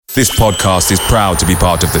This podcast is proud to be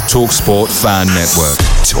part of the TalkSport Fan Network.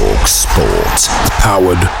 TalkSport.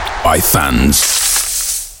 Powered by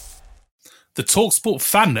fans. The TalkSport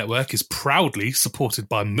Fan Network is proudly supported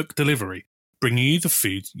by McDelivery, bringing you the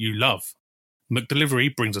food you love.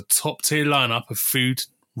 McDelivery brings a top-tier lineup of food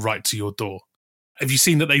right to your door. Have you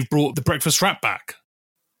seen that they've brought the breakfast wrap back?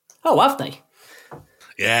 Oh, have they?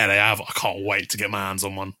 Yeah, they have. I can't wait to get my hands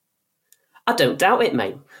on one. I don't doubt it,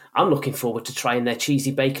 mate. I'm looking forward to trying their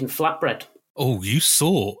cheesy bacon flatbread. Oh, you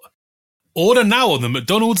saw. Order now on the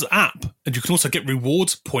McDonald's app, and you can also get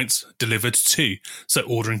rewards points delivered too. So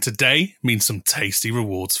ordering today means some tasty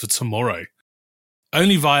rewards for tomorrow.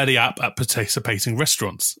 Only via the app at participating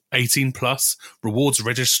restaurants. 18 plus, rewards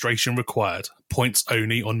registration required. Points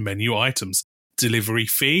only on menu items. Delivery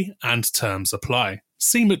fee and terms apply.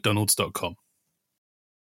 See mcdonalds.com.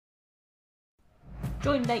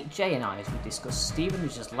 Join Nate, Jay and I as we discuss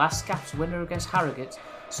Stevenage last Scaps winner against Harrogate,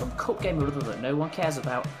 some cup game or other that no one cares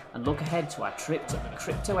about, and look ahead to our trip to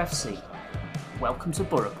Crypto FC. Welcome to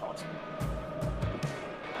Borough Pod.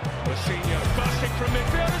 Mousinho bursting from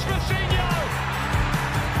midfield, it's Mousinho!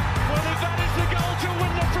 Well, if that is the goal to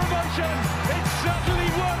win the promotion, it's certainly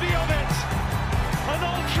worthy of it! An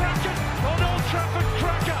Old Trafford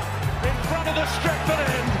cracker in front of the Stretford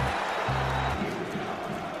end.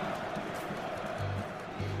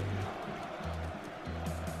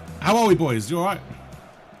 How are we, boys? You all right?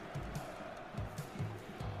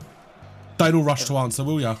 Don't all rush to answer,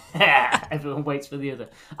 will ya? Everyone waits for the other.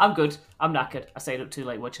 I'm good. I'm knackered. I stayed up too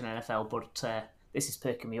late watching NFL, but this is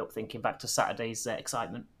perking me up thinking back to Saturday's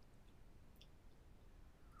excitement.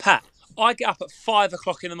 Pat, I get up at 5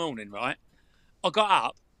 o'clock in the morning, right? I got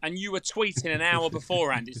up and you were tweeting an hour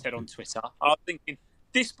beforehand, it said on Twitter. I was thinking,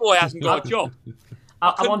 this boy hasn't got a job.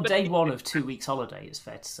 I'm on day one of 2 weeks holiday, it's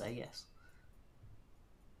fair to say, yes.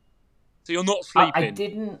 So you're not sleeping? I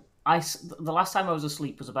didn't. The last time I was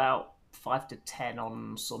asleep was about 5 to 10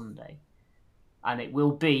 on Sunday. And it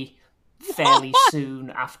will be fairly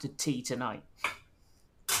soon after tea tonight.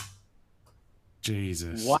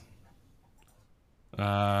 Jesus. What?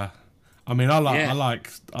 I mean, I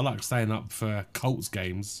like staying up for Colts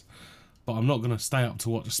games, but I'm not going to stay up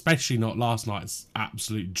to watch, especially not last night's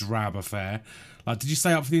absolute drab affair. Like, did you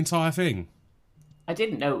stay up for the entire thing? I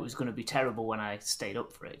didn't know it was going to be terrible when I stayed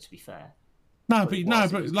up for it, to be fair. No, but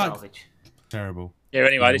like garbage. Terrible. Yeah,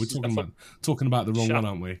 anyway, we're talking about the wrong one,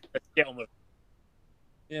 aren't we? Let's get on with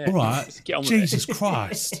it. Yeah, all right. Get on with Jesus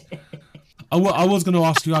Christ. I was going to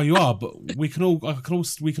ask you how you are, but we can all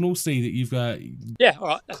see that you've Yeah, all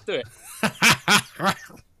right, let's do it.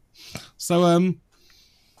 So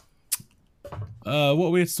what are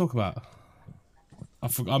we here to talk about?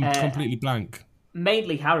 I'm completely blank.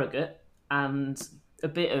 Mainly Harrogate and a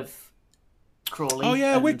bit of Crawley. Oh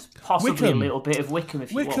yeah, and possibly Wickham. A little bit of Wickham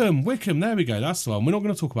if you want. Wickham. There we go. That's the one. We're not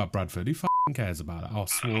going to talk about Bradford. Who cares about it?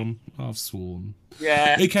 I've sworn.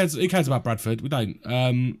 Yeah. Who cares about Bradford? We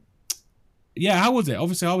don't. Yeah. How was it?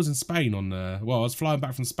 Obviously, I was in Spain I was flying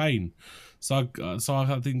back from Spain, so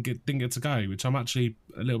I didn't get to go, which I'm actually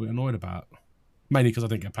a little bit annoyed about. Mainly because I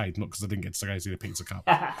didn't get paid, not because I didn't get to go see the Pizza Cup.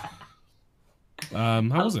 How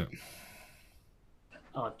was it?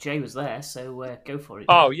 Oh, Jay was there, so go for it.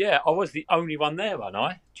 Oh yeah, I was the only one there, wasn't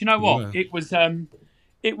I? Do you know what? Yeah.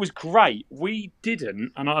 It was great. We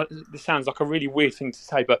didn't, and this sounds like a really weird thing to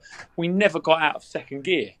say, but we never got out of second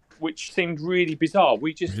gear, which seemed really bizarre.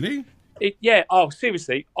 We just Really?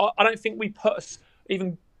 Seriously, I don't think we put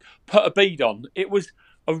a bead on. It was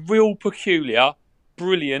a real peculiar,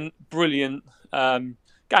 brilliant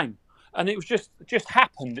game, and it was just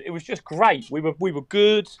happened. It was just great. We were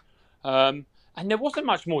good. And there wasn't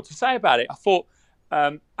much more to say about it. I thought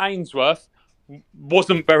Ainsworth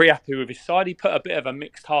wasn't very happy with his side. He put a bit of a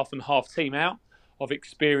mixed half and half team out of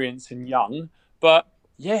experience and young. But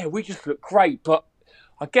yeah, we just looked great. But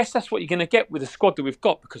I guess that's what you're going to get with the squad that we've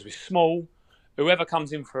got because we're small. Whoever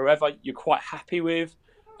comes in for whoever, you're quite happy with.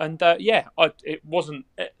 And it wasn't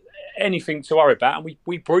anything to worry about. And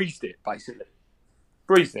we breezed it, basically.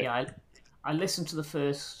 Yeah, I listened to the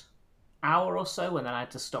first hour or so, and then I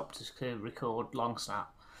had to stop to record long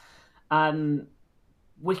snap. And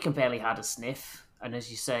Wickham barely had a sniff, and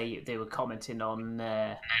as you say, they were commenting on.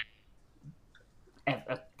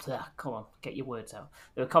 Come on, get your words out.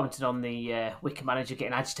 They were commenting on the Wickham manager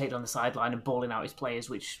getting agitated on the sideline and bawling out his players,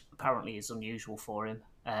 which apparently is unusual for him.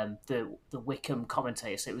 The Wickham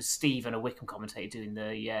commentator, so it was Steve and a Wickham commentator doing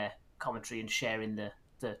the commentary and sharing the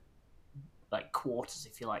like quarters,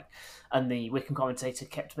 if you like, and the Wickham commentator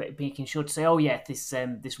kept making sure to say, "Oh yeah,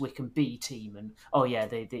 this Wickham B team," and "Oh yeah,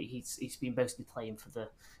 he's been mostly playing for the.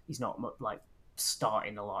 He's not like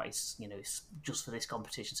starting a lot. It's just for this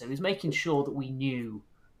competition. So he was making sure that we knew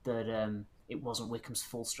that it wasn't Wycombe's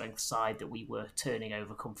full strength side that we were turning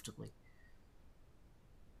over comfortably.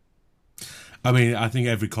 I mean, I think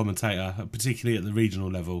every commentator, particularly at the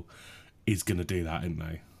regional level, is going to do that, isn't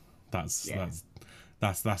they? That's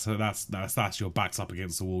your back's up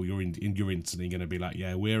against the wall. You're instantly going to be like,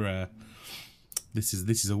 yeah, we're this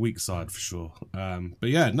is a weak side for sure. But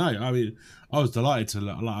yeah, no, I mean, I was delighted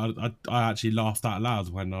to I actually laughed out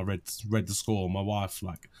loud when I read the score. My wife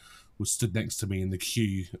was stood next to me in the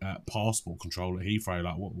queue at passport control at Heathrow.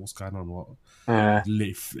 Like, what's going on? What?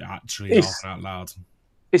 Actually laughing out loud.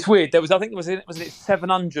 It's weird. I think was it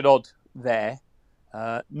 700 odd there.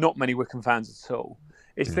 Not many Wycombe fans at all.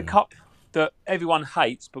 It's the cup that everyone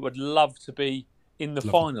hates but would love to be in the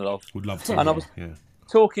final of. Would love to. And I was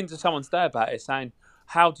talking to someone today about it, saying,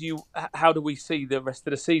 how do we see the rest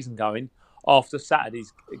of the season going after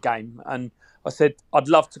Saturday's game? And I said, I'd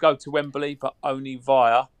love to go to Wembley, but only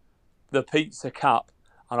via the Pizza Cup.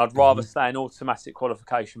 And I'd rather stay in automatic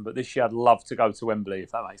qualification. But this year, I'd love to go to Wembley,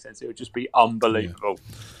 if that makes sense. It would just be unbelievable.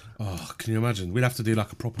 Yeah. Oh, can you imagine? We'd have to do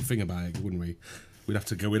like a proper thing about it, wouldn't we? We'd have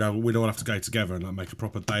to go. We'd all have to go together and make a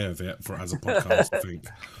proper day of it as a podcast. I think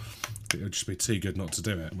it would just be too good not to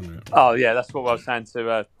do it, wouldn't it? Oh yeah, that's what I was saying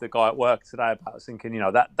to the guy at work today about. I was thinking,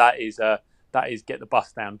 that is get the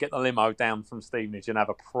bus down, get the limo down from Stevenage, and have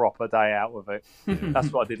a proper day out with it.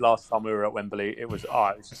 That's what I did last time we were at Wembley. It was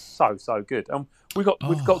just so good, and we've got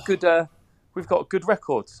good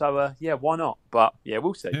records. So yeah, why not? But yeah,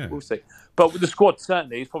 we'll see. Yeah. We'll see. But with the squad,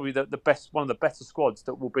 certainly, it's probably the best, one of the better squads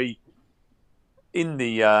that will be in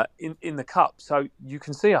the in the cup. So you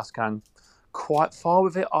can see us going quite far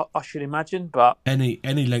with it, I should imagine. But any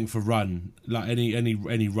length of run, like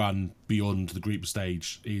any run beyond the group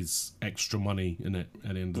stage, is extra money in it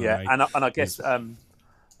at the end of the day. And I guess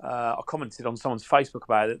I commented on someone's Facebook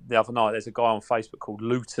about it the other night. There's a guy on Facebook called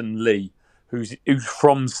Luton Lee who's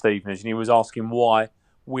from Stevenage, and he was asking why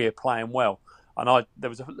we're playing well. And there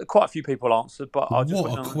was quite a few people answered, but I just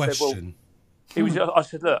what a question. I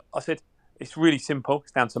said, it's really simple.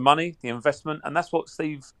 It's down to money, the investment, and that's what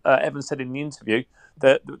Steve Evans said in the interview,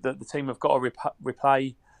 that the team have got to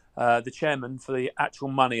repay the chairman for the actual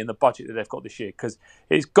money and the budget that they've got this year, because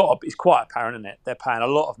it's quite apparent, isn't it? They're paying a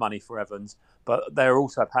lot of money for Evans, but they're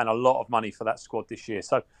also paying a lot of money for that squad this year.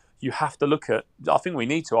 So you have to look at, I think we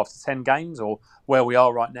need to, after 10 games or where we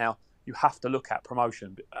are right now, you have to look at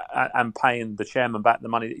promotion and paying the chairman back the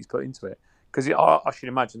money that he's put into it. Because I should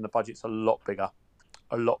imagine the budget's a lot bigger.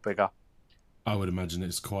 I would imagine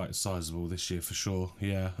it's quite sizable this year for sure.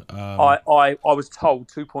 Yeah. I was told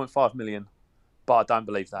 2.5 million, but I don't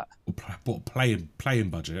believe that. What playing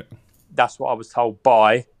budget? That's what I was told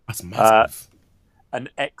by that's massive. An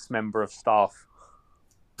ex-member of staff.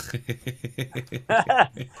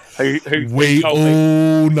 We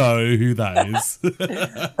all know who that is.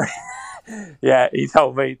 Yeah, he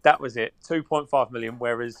told me that was it, 2.5 million.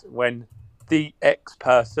 Whereas when the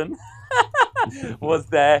ex-person was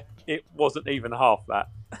there, it wasn't even half that.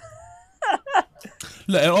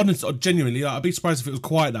 Look, honestly, genuinely, I'd be surprised if it was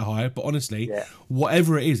quite that high. But honestly,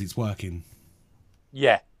 whatever it is, it's working.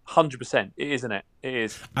 Yeah, 100%. It is, isn't it? It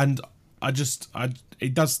is. And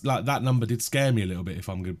it does, like, that number did scare me a little bit, if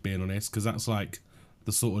I'm being honest, because that's like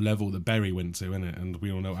the sort of level that Bury went to, isn't it? And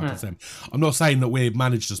we all know what happened to them. I'm not saying that we're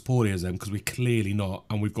managed as poorly as them, because we're clearly not,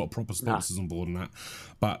 and we've got proper sponsors on board and that.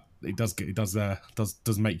 But it does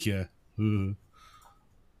make you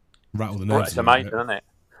rattle the nerves. It's amazing, isn't it?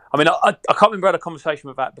 I mean, I can't remember I had a conversation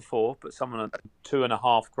with that before, but someone had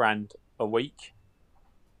 $2,500 a week.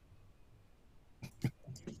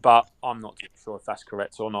 But I'm not sure if that's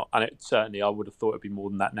correct or not. And certainly I would have thought it'd be more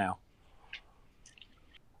than that now.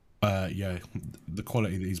 Yeah, the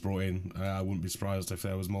quality that he's brought in, I wouldn't be surprised if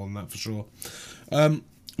there was more than that for sure.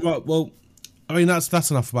 Well, I mean,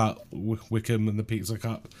 that's enough about Wycombe and the Pizza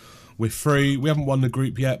Cup. We're through. We haven't won the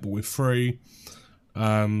group yet, but we're through.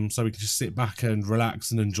 So we can just sit back and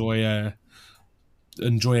relax and enjoy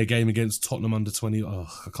a game against Tottenham under 20. Oh,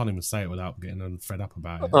 I can't even say it without getting fed up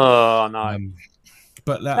about it. Oh no!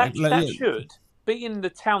 But that should be in the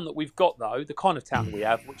town that we've got, though, the kind of town that we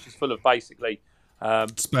have, which is full of basically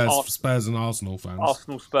Spurs and Arsenal fans,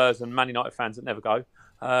 Arsenal, Spurs, and Man United fans that never go.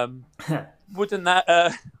 Wouldn't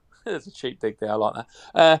that? There's a cheap dig there. I like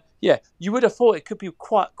that. Yeah, you would have thought it could be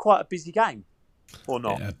quite a busy game, or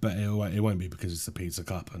not? Yeah, but it won't be because it's the Pizza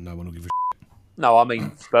Cup and no one will give a shit. No, I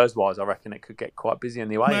mean Spurs-wise, I reckon it could get quite busy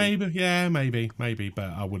anyway. Maybe, but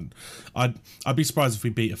I wouldn't. I'd be surprised if we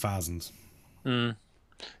beat 1,000.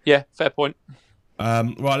 Yeah, fair point.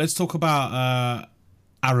 Right, let's talk about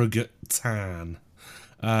Arrogant Tan.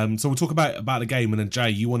 So we'll talk about the game, and then Jay,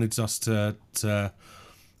 you wanted us to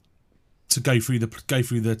go through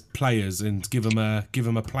the players and give them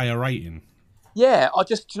a player rating. Yeah,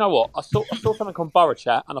 do you know what? I saw something on Borough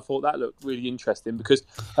Chat, and I thought that looked really interesting because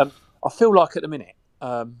I feel like at the minute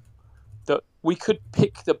that we could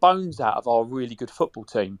pick the bones out of our really good football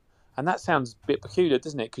team, and that sounds a bit peculiar,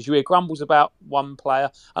 doesn't it? Because you hear grumbles about one player,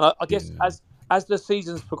 and I guess as the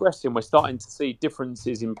season's progressing, we're starting to see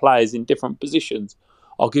differences in players in different positions.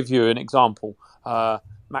 I'll give you an example: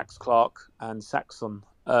 Max Clark and Saxon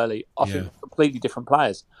Early. I think they're completely different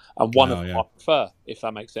players, and one of them I prefer, if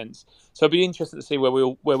that makes sense. So it'd be interesting to see where we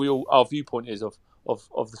all our viewpoint is of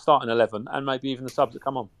the starting 11 and maybe even the subs that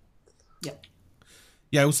come on.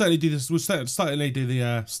 Yeah, we'll certainly do this. We'll certainly do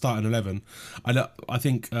the starting 11. I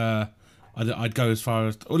think I'd go as far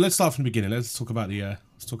as. Well, let's start from the beginning. Let's talk about the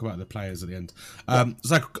players at the end.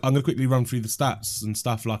 So I'm going to quickly run through the stats and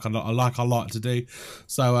stuff like I like to do.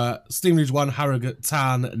 So Stevenage 1, Harrogate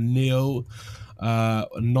Town 0.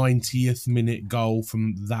 90th minute goal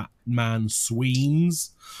from that man Sweens.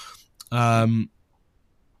 We're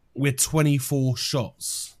 24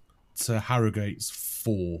 shots to Harrogate's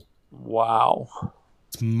 4. Wow.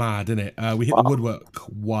 It's mad, isn't it? We hit the woodwork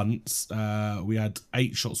once. We had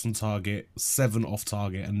 8 shots on target, 7 off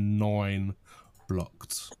target, and 9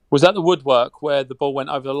 blocked. Was that the woodwork where the ball went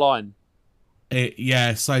over the line?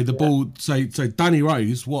 So the ball. So Danny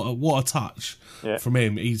Rose, what a touch from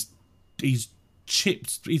him. He's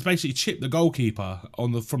basically chipped the goalkeeper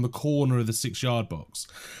from the corner of the 6-yard box,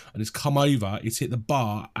 and it's come over. It's hit the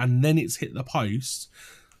bar, and then it's hit the post.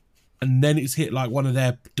 And then it's hit like one of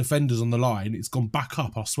their defenders on the line. It's gone back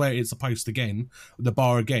up. I swear it's the post again. The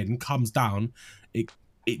bar again comes down.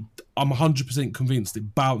 I'm 100% convinced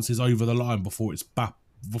it bounces over the line before it's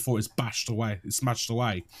bashed away. It's smashed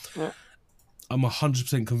away. Yeah. I'm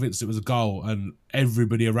 100% convinced it was a goal, and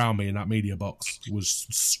everybody around me in that media box was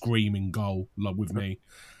screaming goal with me,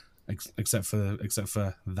 except for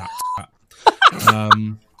that.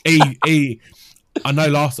 I know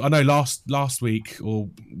last week or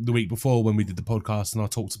the week before when we did the podcast and I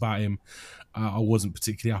talked about him, I wasn't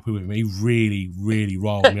particularly happy with him. He really, really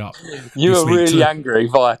riled me up. You were really angry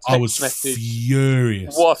via text message. I was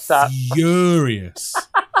furious. What's that? Furious.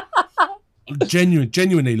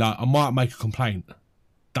 Genuinely, like I might make a complaint.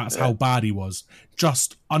 That's how bad he was.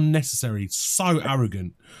 Just unnecessary. So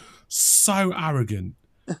arrogant. Just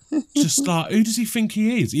like, who does he think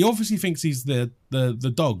he is? He obviously thinks he's the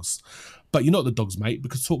Dogs. But you're not the Dogs, mate,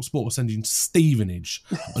 because TalkSport will send you to Stevenage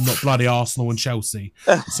and not bloody Arsenal and Chelsea.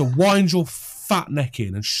 So wind your fat neck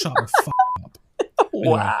in and shut the fuck up. Anyway,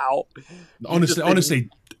 wow. Honestly,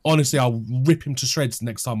 I'll rip him to shreds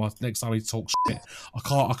next time he talks shit. I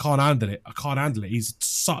can't handle it. He's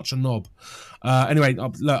such a knob. Anyway,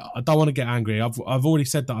 look, I don't want to get angry. I've already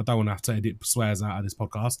said that I don't want to have to edit swears out of this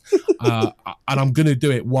podcast, and I'm gonna do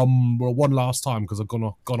it one last time because I've gone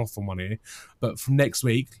off on one here. But from next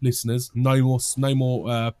week, listeners, no more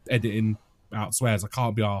editing out swears. I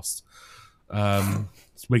can't be arsed.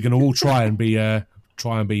 We're gonna all try and be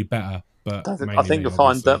better. But I think you'll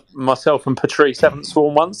find that myself and Patrice haven't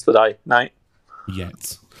sworn once today, Nate.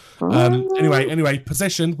 Yet. Anyway,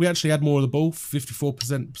 possession. We actually had more of the ball,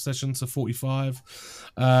 54% possession to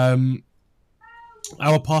 45. Our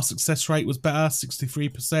pass success rate was better,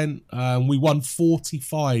 63%. We won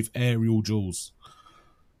 45 aerial duels.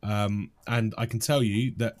 And I can tell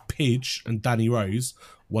you that Pidge and Danny Rose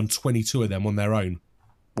won 22 of them on their own.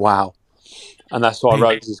 Wow. And that's why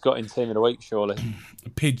Rose has got in team of the week, surely.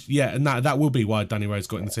 Pidge, yeah, and that will be why Danny Rose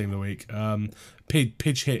got in the team of the week.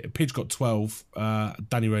 Pidge got 12,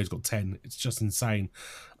 Danny Rose got 10. It's just insane.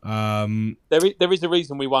 There is a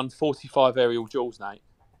reason we won 45 aerial duels, Nate.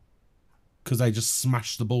 Because they just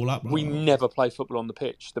smashed the ball up. We never play football on the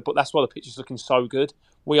pitch. That's why the pitch is looking so good.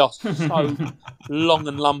 We are so long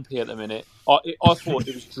and lumpy at the minute. I thought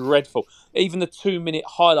it was dreadful. Even the 2-minute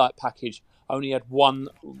highlight package only had one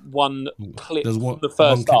clip from the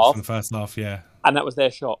first half. From the first half, yeah. And that was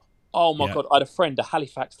their shot. Oh my God. I had a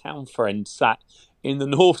Halifax Town friend, sat in the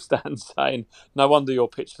North Stand saying, "No wonder your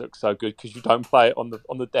pitch looks so good because you don't play it on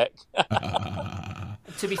the deck."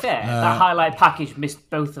 To be fair, that highlight package missed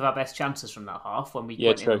both of our best chances from that half when we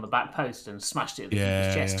went in on the back post and smashed it with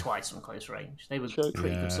his chest twice from close range. They were pretty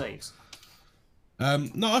good saves.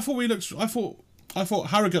 No, I thought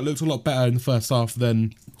Harrogate looked a lot better in the first half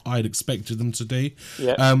than I'd expected them to do.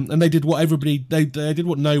 Yeah. And they did what they did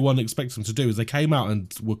what no one expected them to do, is they came out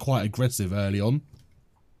and were quite aggressive early on.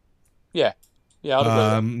 Yeah. Yeah,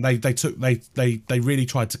 I'd agree. They really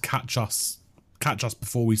tried to catch us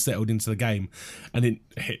before we settled into the game, and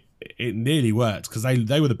it nearly worked because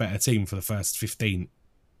they were the better team for the first 15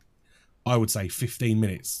 I would say 15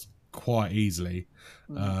 minutes quite easily.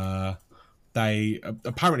 They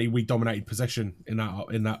apparently we dominated possession in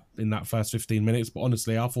that first 15 minutes, but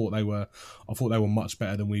honestly, I thought they were much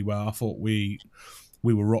better than we were. I thought we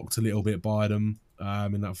were rocked a little bit by them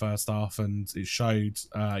in that first half, and it showed.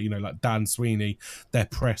 Like Dan Sweeney, their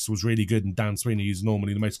press was really good, and Dan Sweeney is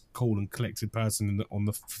normally the most cool and collected person on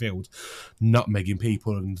the field, nutmegging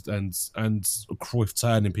people and Cruyff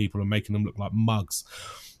turning people and making them look like mugs.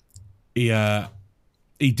 He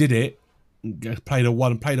did it. Played a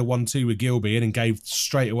 1-2 with Gilby, and then gave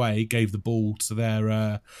the ball to their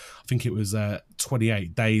I think it was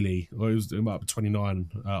 28 Daly, or it might be 29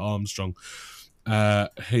 Armstrong,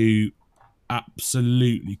 who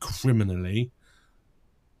absolutely criminally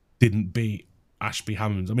didn't beat Ashby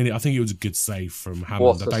Hammond. I mean, I think it was a good save from Hammond.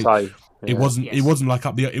 What's the save? It wasn't like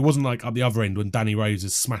up the other end when Danny Rose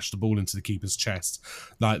has smashed the ball into the keeper's chest.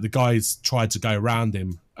 Like the guys tried to go around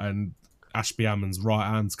him, and Ashby Hammond's right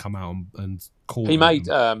hand's come out and called. He made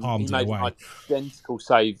an identical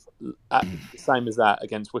save, the same as that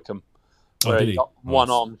against Wickham, where he got one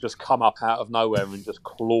arm just come up out of nowhere and just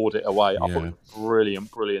clawed it away. I thought it was a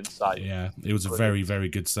brilliant save. Yeah, it was a very, very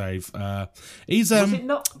good save. Was it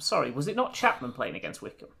not Chapman playing against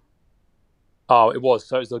Wickham? Oh, it was.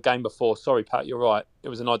 So it was the game before. Sorry, Pat, you're right. It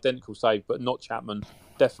was an identical save, but not Chapman.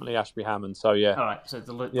 Definitely Ashby Hammond. So yeah. All right. So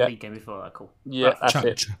the league game before that. Cool. Yeah, that's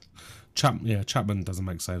it. Chapman doesn't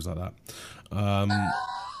make saves like that.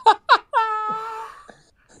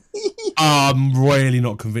 I'm really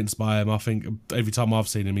not convinced by him. I think every time I've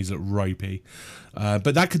seen him, he's looked ropey.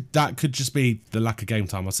 But that could just be the lack of game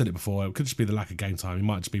time. I said it before. It could just be the lack of game time. He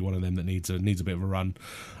might just be one of them that needs a bit of a run.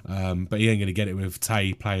 But he ain't going to get it with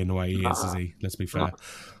Tay playing the way he is he? Let's be fair.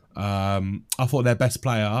 I thought their best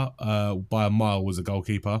player by a mile was a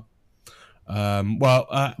goalkeeper.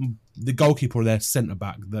 The goalkeeper, their centre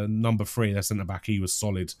back, the number 3, their centre back, he was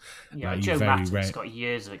solid. Yeah, Joe Matton's got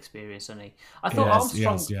years of experience, hasn't he? I thought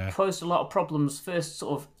Armstrong posed a lot of problems first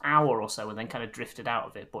sort of hour or so, and then kind of drifted out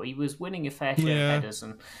of it. But he was winning a fair share of headers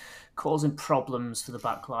and causing problems for the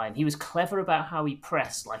back line. He was clever about how he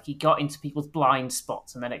pressed. Like he got into people's blind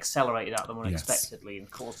spots and then accelerated at them unexpectedly and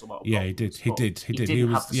caused a lot of problems. Yeah, he did.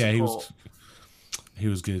 He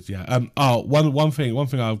was good, yeah. One thing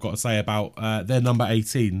I've got to say about their number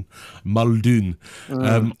 18, Muldoon.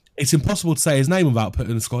 It's impossible to say his name without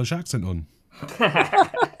putting a Scottish accent on.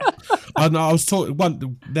 I was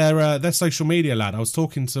talking their social media lad. I was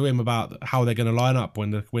talking to him about how they're going to line up when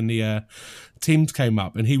the teams came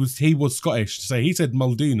up, and he was Scottish. So he said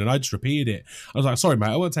Muldoon, and I just repeated it. I was like, sorry, mate,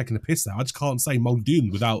 I wasn't taking a piss there. I just can't say Muldoon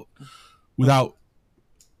without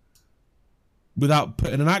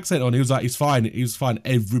putting an accent on. He was like, he's fine. He was fine.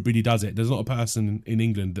 Everybody does it. There's not a person in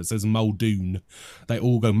England that says Muldoon. They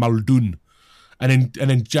all go Muldoon. And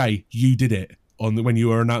then Jay, you did it when you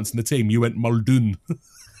were announcing the team. You went Muldoon.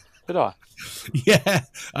 Did I? Yeah,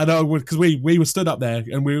 I know, because we were stood up there,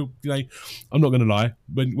 and I'm not going to lie,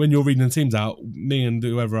 when you're reading the teams out, me and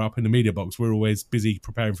whoever up in the media box, we're always busy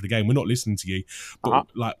preparing for the game. We're not listening to you, but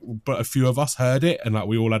but a few of us heard it, and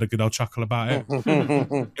we all had a good old chuckle about it.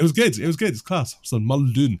 It was good. It's class. So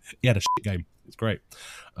Muldoon, he had a shit game. It's great.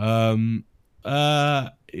 Yeah.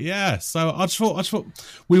 So I just thought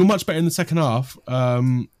we were much better in the second half.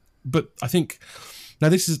 But I think now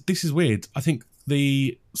this is weird. I think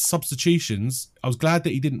the substitutions, I was glad that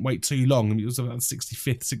he didn't wait too long. I mean, it was about the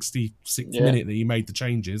 65th, 66th minute that he made the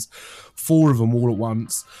changes. 4 of them all at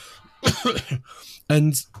once.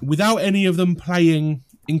 And without any of them playing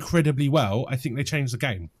incredibly well, I think they changed the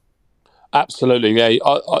game. Absolutely, yeah.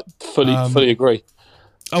 I fully agree.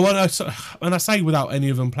 And I say without any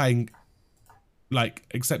of them playing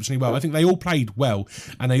exceptionally well. I think they all played well,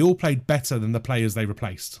 and they all played better than the players they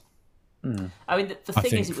replaced. I mean, the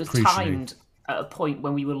thing is, it was timed at a point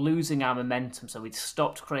when we were losing our momentum, so we'd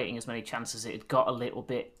stopped creating as many chances. It had got a little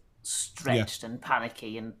bit stretched and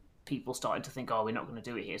panicky, and people started to think, we're not going to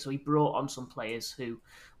do it here. So he brought on some players who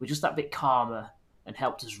were just that bit calmer and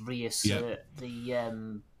helped us reassert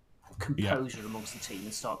the composure amongst the team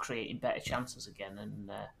and start creating better chances again.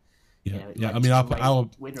 And I mean, our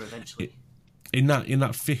winner eventually. In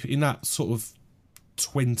that sort of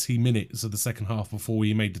 20 minutes of the second half before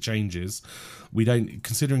we made the changes,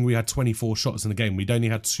 considering we had 24 shots in the game, we'd only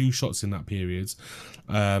had 2 shots in that period.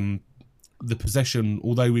 The possession,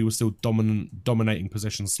 although we were still dominating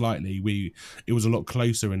possession slightly, it was a lot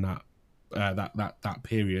closer in that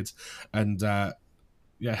period. And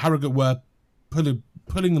Harrogate were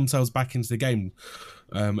pulling themselves back into the game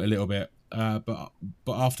a little bit. But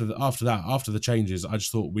after the changes, I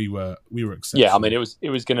just thought we were exceptional. Yeah, I mean, it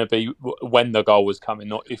was going to be when the goal was coming,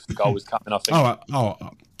 not if the goal was coming. I think.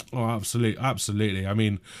 Oh, absolutely. I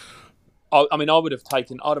mean, I would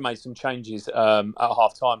have made some changes at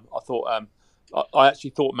half time. I thought, I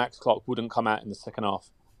actually thought Max Clark wouldn't come out in the second half.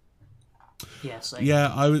 Yeah, same.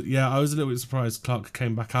 I was a little bit surprised Clark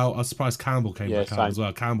came back out. I was surprised Campbell came back out as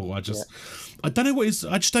well. Campbell, I just don't know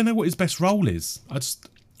I just don't know what his best role is.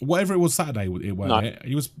 Whatever it was Saturday, it wasn't it.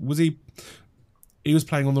 He was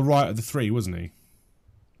playing on the right of the three, wasn't he?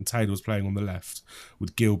 And Taylor was playing on the left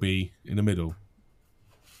with Gilby in the middle.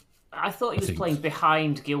 I thought he was playing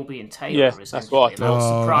behind Gilby and Taylor. Yeah, that's what I thought. I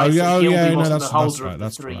was surprised that Gilby wasn't the holder of the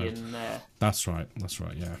that's three. right. And, That's right.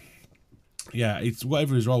 Yeah, it's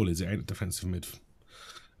whatever his role is. It ain't defensive mid.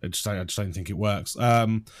 I just don't think it works.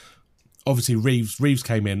 Obviously Reeves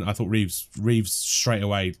came in. I thought Reeves straight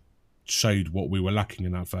away showed what we were lacking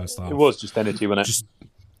in that first half. It was just energy, wasn't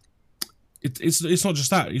it? It's not just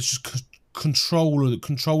that. It's just control of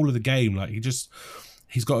the game. Like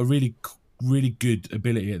he's got a really good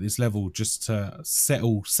ability at this level just to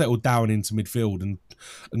settle down into midfield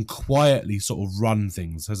and quietly sort of run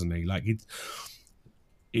things, hasn't he? Like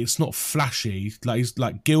it's not flashy. Like he's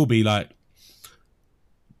like Gilby. Like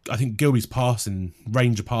I think Gilby's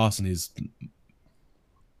range of passing is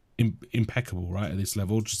impeccable, right, at this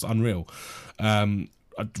level, just unreal.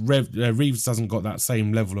 Reeves hasn't got that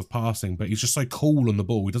same level of passing, but he's just so cool on the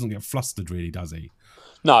ball. He doesn't get flustered, really, does he?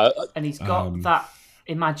 No, and he's got that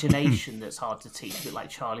imagination that's hard to teach, a bit like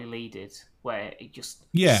Charlie Lee did, where he just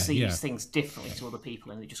sees things differently to other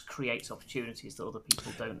people, and it just creates opportunities that other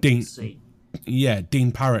people don't see. Yeah,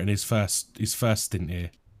 Dean Parrott in his first stint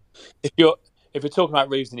here. If you're talking about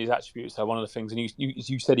Reeves and his attributes, so one of the things, and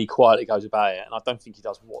you said he quietly goes about it, and I don't think he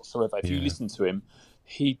does whatsoever. If you listen to him,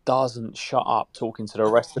 he doesn't shut up talking to the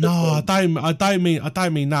rest of the team. I don't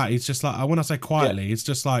mean that. It's just like when I say quietly, it's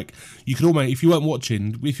just like you could almost, if you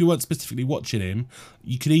weren't specifically watching him,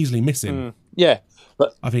 you could easily miss him.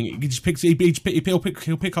 But I think he just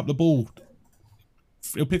he'll pick up the ball.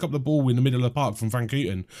 He'll pick up the ball in the middle of the park from Van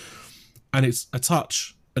Gooten, and it's a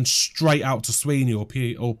touch and straight out to Sweeney or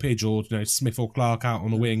Pidge or Smith or Clark out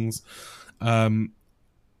on the wings.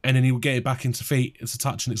 And then he will get it back into feet. It's a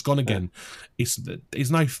touch and it's gone again. There's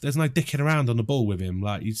no dicking around on the ball with him.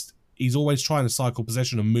 Like he's always trying to cycle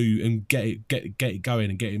possession and move and get it going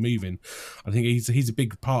and get it moving. I think he's a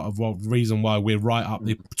big part of the reason why we're right up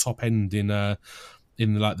the top end in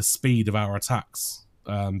like the speed of our attacks,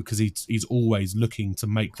 because he's always looking to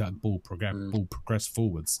make that ball progress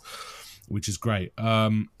forwards, which is great.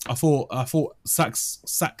 I thought I want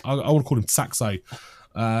to call him Saxo.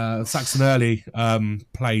 Saxon Early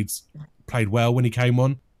played well when he came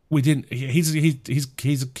on. He's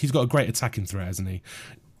got a great attacking threat, hasn't he?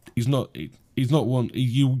 He's not one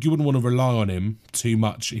you wouldn't want to rely on him too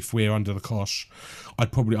much if we're under the cosh. I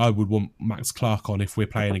would want Max Clark on if we're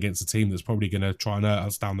playing against a team that's probably going to try and hurt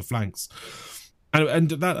us down the flanks. And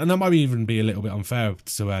that might even be a little bit unfair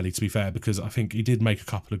to Early, to be fair, because I think he did make a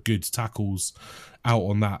couple of good tackles out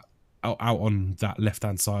on that left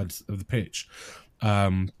hand side of the pitch.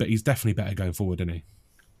 But he's definitely better going forward, isn't he?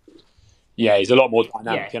 Yeah, he's a lot more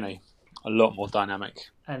dynamic, isn't he? A lot more dynamic.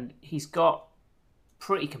 And he's got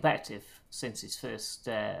pretty competitive since his first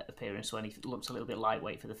appearance, when he looked a little bit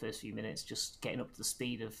lightweight for the first few minutes, just getting up to the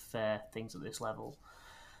speed of things at this level.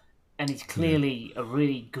 And he's clearly a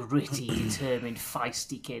really gritty, determined,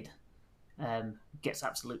 feisty kid. Gets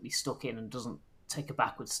absolutely stuck in and doesn't take a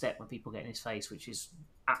backward step when people get in his face, which is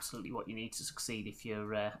absolutely what you need to succeed if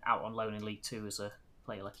you're out on loan in League Two as a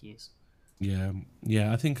player like he is. Yeah.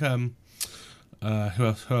 I think who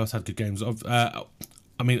else had good games?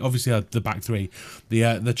 I mean, obviously the back three.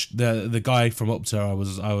 The guy from Opta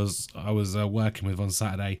I was working with on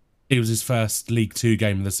Saturday. It was his first League Two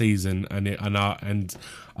game of the season, and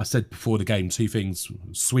I said before the game two things.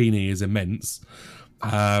 Sweeney is immense.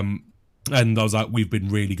 And I was like, we've been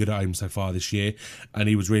really good at home so far this year. And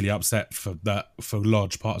he was really upset for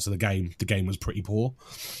large parts of the game. The game was pretty poor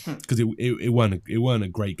because it weren't a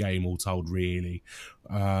great game all told, really.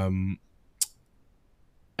 And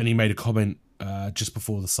he made a comment just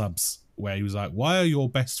before the subs where he was like, why are your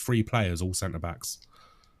best three players all centre-backs?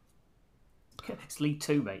 It's League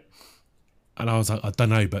Two, mate. And I was like, I don't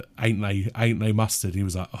know, but ain't they mustard? He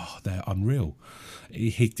was like, oh, they're unreal.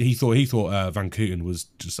 He thought Van Gooten was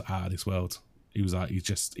just out of this world. He was like,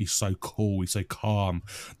 he's so cool, he's so calm,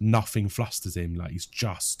 nothing flusters him. Like he's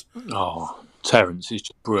just Terence, he's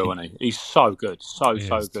just brilliant. Isn't he? He's so good, so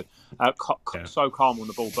good, so calm on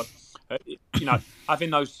the ball. But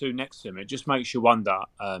having those two next to him, it just makes you wonder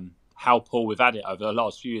how poor we've had it over the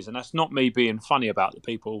last few years. And that's not me being funny about the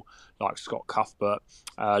people like Scott Cuthbert,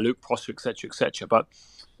 Luke Prosser, etc. But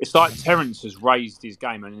it's like Terence has raised his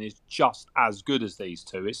game and is just as good as these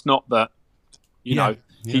two. It's not that, you know,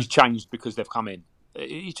 he's changed because they've come in.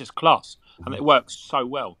 He's just class, and it works so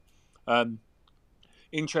well.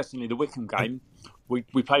 Interestingly, the Wycombe game, we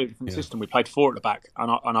played a different system. We played 4 at the back,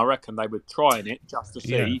 and I reckon they were trying it just to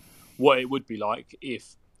see what it would be like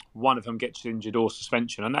if one of them gets injured or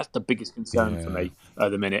suspension, and that's the biggest concern for me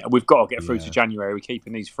at the minute. We've got to get through to January. We're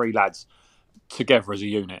keeping these 3 lads together as a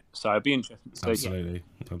unit, so it'd be interesting to see.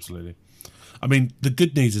 Absolutely. I mean, the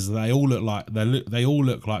good news is that they all look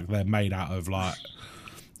like they're made out of like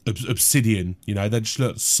obsidian. You know, they just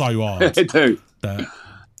look so hard. They do.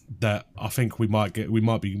 That I think we might get through.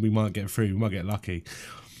 We might get lucky.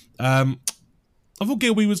 I thought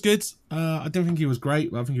Gilby was good. I don't think he was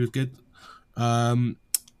great, but I think he was good.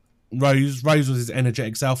 Rose was his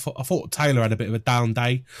energetic self. I thought Taylor had a bit of a down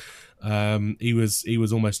day. He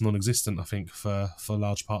was almost non-existent, I think, for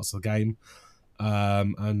large parts of the game.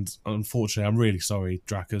 And unfortunately, I'm really sorry,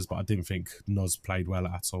 Drakkers, but I didn't think Noz played well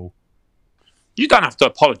at all. You don't have to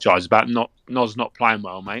apologise about Noz not playing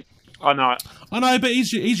well, mate. I know, but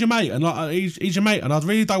he's your mate, and like he's your mate, and I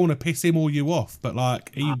really don't want to piss him or you off, but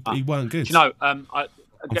like he weren't good. You know,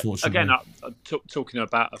 again, talking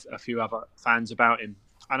about a few other fans about him,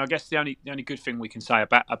 and I guess the only good thing we can say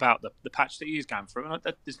about the patch that he is going through, and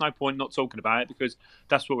there's no point not talking about it because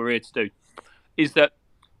that's what we're here to do, is that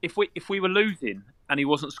if we were losing and he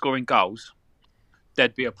wasn't scoring goals,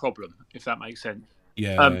 there'd be a problem, if that makes sense.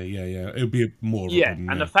 Yeah. It would be more of a problem.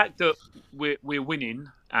 And the fact that we're winning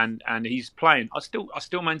and he's playing, I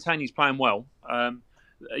still maintain he's playing well.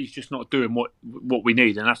 He's just not doing what we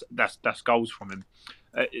need, and that's goals from him.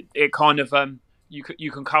 It kind of you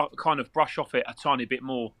can kind of brush off it a tiny bit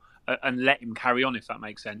more and let him carry on, if that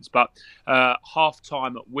makes sense. But half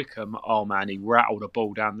time at Wycombe, oh man, he rattled a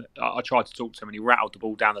ball down. I tried to talk to him, and he rattled the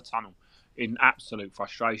ball down the tunnel in absolute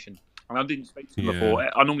frustration. And I didn't speak to him before.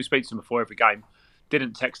 I normally speak to him before every game.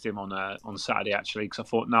 Didn't text him on Saturday actually, because I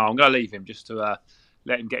thought no, I'm going to leave him just to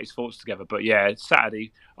let him get his thoughts together. But yeah,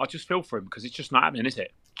 Saturday I just feel for him because it's just not happening, is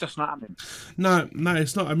it? Just not happening. No,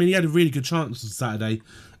 it's not. I mean, he had a really good chance on Saturday.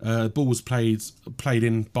 The ball was played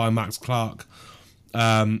in by Max Clark. He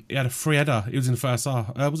had a free header. It was in the first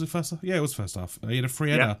half. Was it first half? Yeah, it was first half. He had a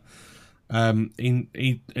free header.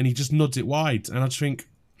 He just nods it wide, and I just think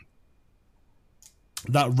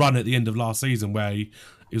that run at the end of last season where it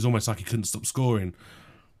was almost like he couldn't stop scoring.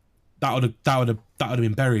 That would have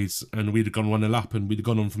been buried, and we'd have gone 1-0 up, and we'd have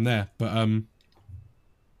gone on from there. But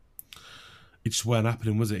it just weren't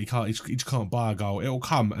happening, was it? He just can't buy a goal. It'll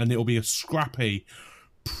come, and it'll be a scrappy,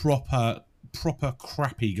 proper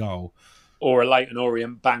crappy goal, or a Leyton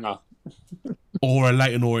Orient banger,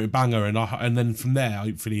 and then from there,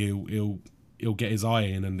 hopefully he'll get his eye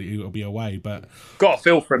in and he'll be away. But got a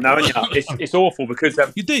feel for him now, haven't you? It's awful because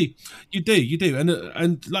you do,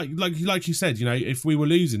 and like you said, you know, if we were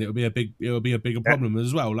losing, it would be a bigger problem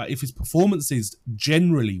as well. Like if his performances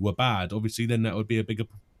generally were bad, obviously then that would be a bigger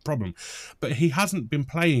problem. But he hasn't been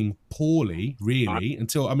playing poorly really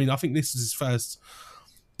until, I mean, I think this is his first.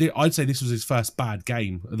 I'd say this was his first bad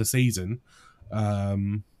game of the season.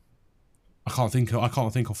 I can't think off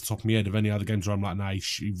the top of my head of any other games where I'm like, nah,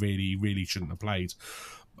 he really shouldn't have played.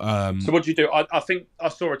 So what do you do? I think I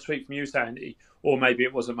saw a tweet from you saying, or maybe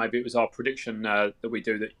it wasn't, maybe it was our prediction that we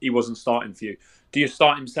do, that he wasn't starting for you. Do you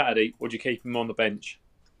start him Saturday or do you keep him on the bench?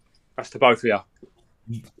 That's to both of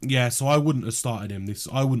you. Yeah, so I wouldn't have started him this.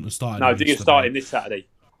 I wouldn't have started. No, do you start him this Saturday?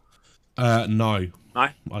 No. No.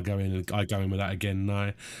 I go in with that again.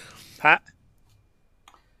 No. Pat.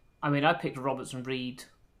 I mean, I picked Rose and Reed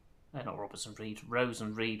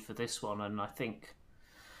for this one, and I think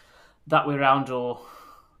that way round, or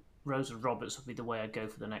Rose and Roberts would be the way I'd go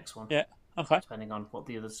for the next one. Yeah, okay. Depending on what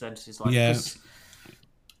the other strength is like. Yeah.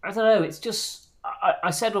 I don't know. It's just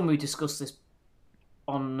I said when we discussed this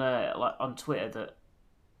on Twitter that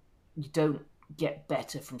you don't get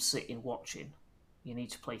better from sitting watching. You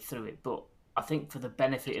need to play through it, but I think for the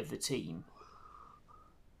benefit of the team,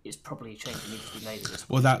 it's probably a change that needs to be made at this point.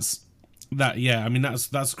 Well, that's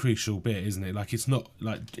a crucial bit, isn't it? Like it's not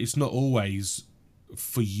always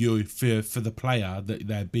for the player that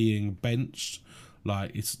they're being benched.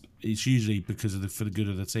 Like it's usually because of for the good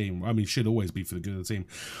of the team. I mean, it should always be for the good of the team.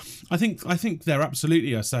 I think there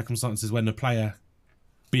absolutely are circumstances when the player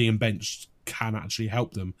being benched can actually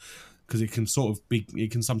help them, because it can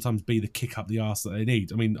sometimes be the kick up the arse that they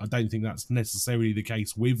need. I mean, I don't think that's necessarily the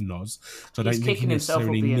case with Noz. So He's kicking himself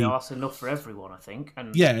up the arse enough for everyone, I think.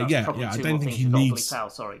 And yeah. I don't think he needs.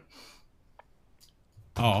 Sorry.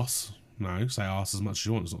 Arse. No, say arse as much as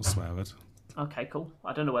you want. It's not a swear word. Okay, cool.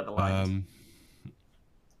 I don't know where the line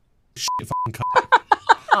is. Shit fucking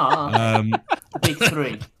cunt. The big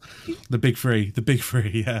three. The big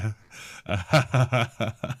three, yeah.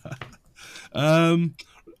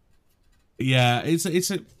 Yeah, it's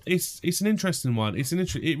an interesting one. It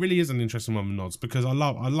really is an interesting one with Nods because I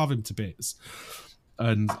love him to bits,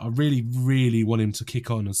 and I really, really want him to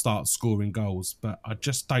kick on and start scoring goals. But I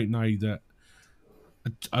just don't know that.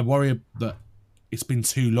 I worry that it's been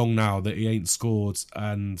too long now that he ain't scored,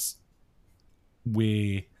 and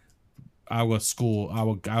our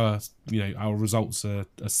results are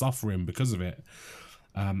suffering because of it.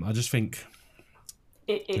 I just think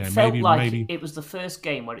it felt like it was the first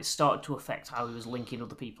game where it started to affect how he was linking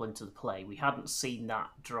other people into the play. We hadn't seen that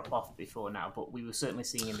drop off before now, but we were certainly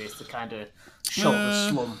seeing this to kind of shoulder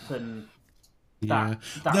slump, and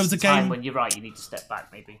that's the time when you're right. You need to step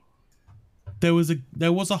back, maybe. There was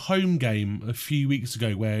a home game a few weeks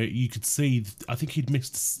ago where you could see. I think he'd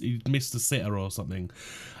missed a sitter or something,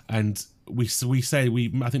 and I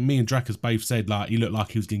think me and Drakkers both said like he looked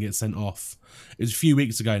like he was going to get sent off. It was a few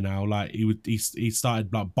weeks ago now. Like he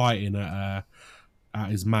started like biting at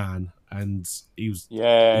his man, and he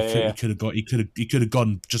could have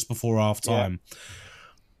gone just before half time.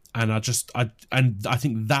 Yeah. And I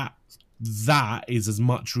think that is as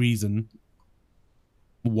much reason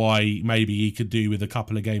why maybe he could do with a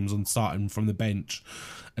couple of games on starting from the bench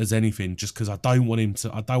as anything, just because I don't want him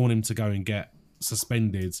to go and get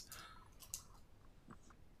suspended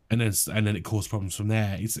and then it caused problems from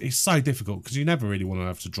there. It's so difficult because you never really want to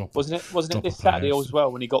have to drop. Wasn't it this Saturday as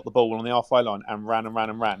well when he got the ball on the halfway line and ran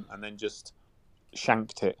and then just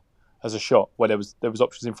shanked it as a shot where there was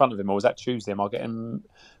options in front of him, or was that Tuesday? Am I getting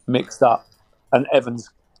mixed up? And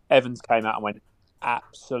Evans came out and went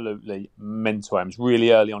absolutely mental. It was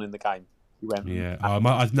really early on in the game. He went. Yeah.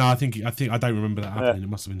 I think I don't remember that happening. It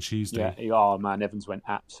must have been Tuesday. Yeah. Oh man, Evans went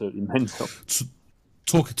absolutely mental.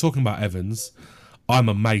 Talking about Evans, I'm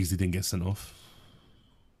amazed he didn't get sent off.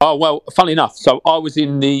 Oh well, funnily enough, so I was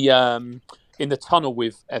in the tunnel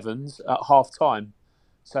with Evans at half time.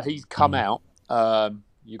 So he's come out.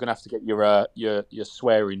 You're gonna have to get your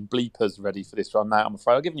swearing bleepers ready for this one now. I'm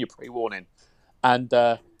afraid I've given you a pre-warning, and.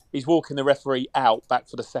 He's walking the referee out back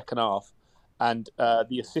for the second half, and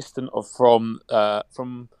the assistant from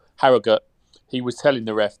Harrogate, he was telling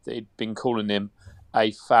the ref that he'd been calling him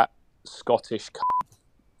a fat Scottish cunt.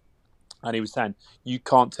 And he was saying, "You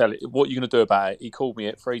can't tell it. What are you going to do about it?" He called me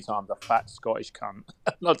it 3 times, a fat Scottish cunt.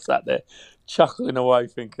 And I sat there chuckling away,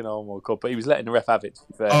 thinking, "Oh my god!" But he was letting the ref have it. To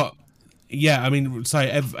be fair. Yeah, I mean, so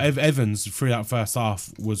Evans through that first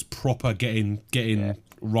half was proper getting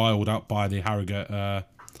riled up by the Harrogate.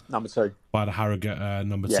 Number 2. By the Harrogate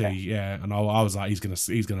number 2, yeah. And I was like, he's gonna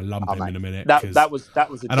lump him in a minute. That was a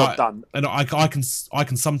job done. And I can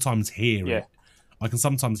sometimes hear it. I can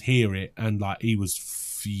sometimes hear it, and like he was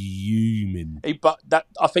fuming.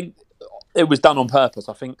 I think it was done on purpose.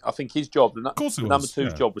 I think his job, of course it was, number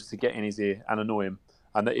 2's job was to get in his ear and annoy him,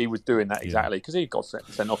 and that he was doing that exactly because he got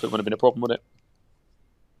sent off. It wouldn't have been a problem, would it?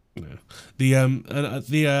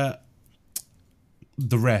 Yeah.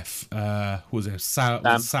 The ref, was it Sam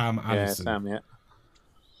Allison? Yeah, Sam. Yeah.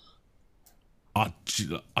 I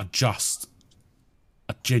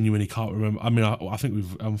genuinely can't remember. I mean, I think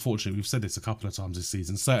we've said this a couple of times this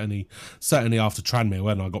season. Certainly after Tranmere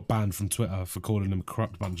when I got banned from Twitter for calling them a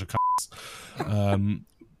corrupt bunch of cunts.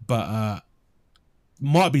 But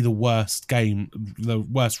might be the worst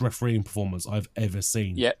refereeing performance I've ever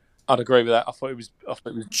seen. Yeah, I'd agree with that. I thought it was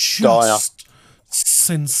just dire.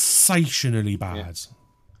 Sensationally bad. Yeah.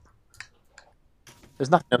 There's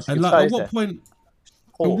nothing else you and can like, say.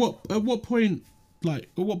 At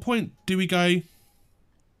what point do we go?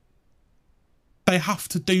 They have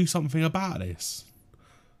to do something about this.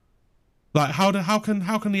 Like how can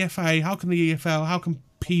the FA, how can the EFL, how can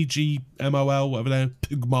PGMOL,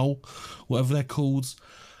 whatever they're called,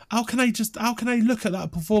 how can they look at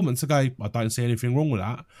that performance and go, I don't see anything wrong with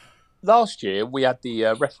that. Last year we had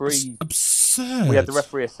the referee. It's absurd. We had the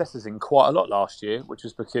referee assessors in quite a lot last year, which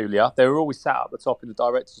was peculiar. They were always sat up the top in the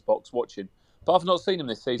director's box watching. But I've not seen them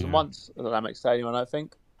this season once at the Amex Stadium. I don't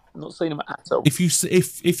think. I've not seen them at all. If you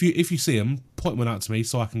see them, point one out to me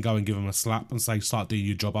so I can go and give them a slap and say, start doing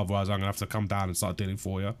your job. Otherwise, I'm gonna have to come down and start dealing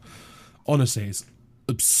for you. Honestly, it's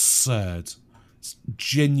absurd. It's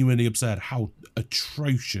genuinely absurd how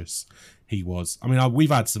atrocious he was. I mean,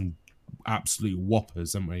 we've had some absolute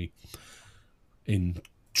whoppers, haven't we? In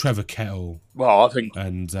Trevor Kettle. Well, I think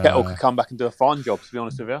Kettle could come back and do a fine job, to be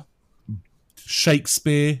honest with you.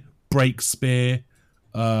 Shakespeare, Breakspear,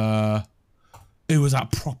 who was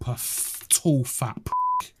that proper tall fat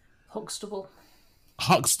Huxtable.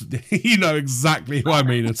 You know exactly what I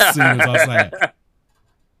mean as soon as I say it.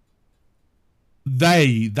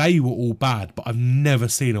 They were all bad, but I've never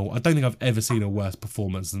seen I don't think I've ever seen a worse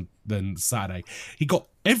performance than Saturday. He got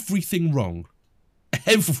everything wrong,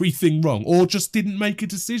 or just didn't make a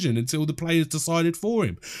decision until the players decided for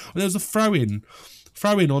him. And there was a throw in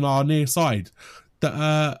on our near side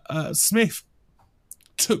that Smith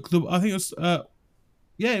took the. I think it was.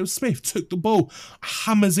 It was Smith took the ball,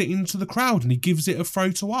 hammers it into the crowd, and he gives it a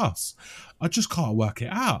throw to us. I just can't work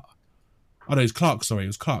it out. Oh no, it was Clark. Sorry, it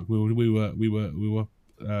was Clark. We were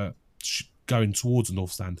going towards the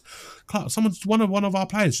north stand. Clark, one of our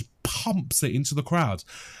players just pumps it into the crowd,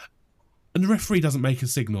 and the referee doesn't make a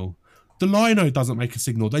signal. The lino doesn't make a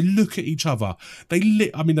signal. They look at each other. They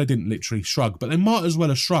didn't literally shrug, but they might as well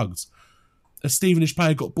have shrugged. A Stevenage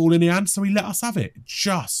player got ball in the hand, so he let us have it.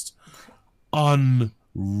 Just unreal.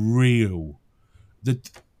 The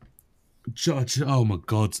judge, oh my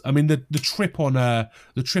god! I mean, the trip on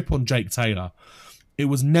Jake Taylor, it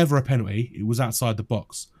was never a penalty. It was outside the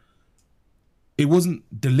box. It wasn't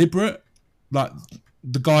deliberate. Like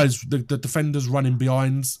the defenders running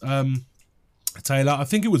behind Taylor. I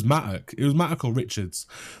think it was Mattock. It was Mattock or Richards.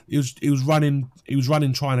 He was running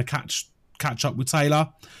trying to catch up with Taylor.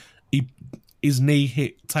 His knee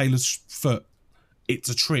hit Taylor's foot. It's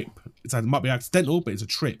a trip. It might be accidental, but it's a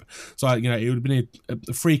trip. So, it would have been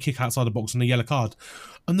a free kick outside the box and a yellow card.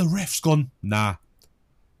 And the ref's gone, nah.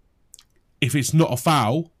 If it's not a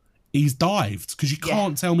foul, he's dived. Because you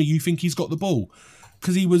can't tell me you think he's got the ball.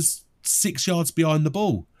 Because he was 6 yards behind the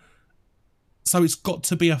ball. So it's got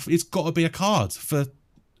to be a card for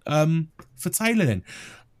Taylor then.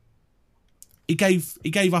 He gave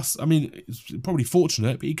us. I mean, it's probably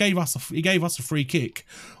fortunate, but he gave us a free kick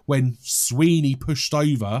when Sweeney pushed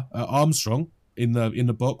over Armstrong in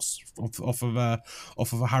the box off of a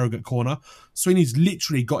Harrogate corner. Sweeney's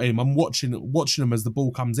literally got him. I'm watching him as the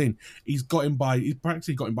ball comes in. He's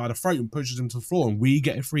practically got him by the throat and pushes him to the floor, and we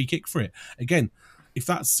get a free kick for it. Again, if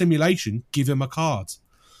that's simulation, give him a card.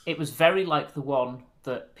 It was very like the one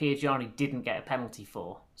that Piergiani didn't get a penalty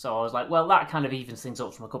for. So I was like, well, that kind of evens things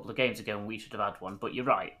up from a couple of games ago and we should have had one. But you're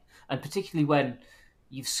right. And particularly when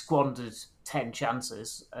you've squandered 10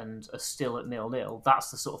 chances and are still at 0-0, that's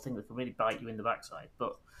the sort of thing that can really bite you in the backside.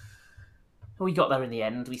 But we got there in the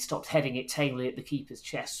end. We stopped heading it tamely at the keeper's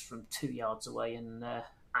chest from 2 yards away and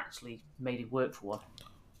actually made it work for one.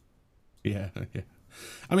 Yeah.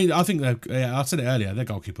 I mean, I think I said it earlier, their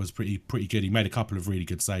goalkeeper was pretty good. He made a couple of really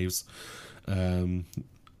good saves.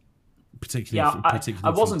 Particularly I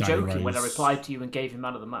wasn't joking Rose. when I replied to you and gave him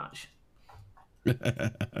man of the match.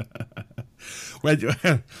 Well,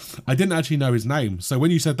 I didn't actually know his name, so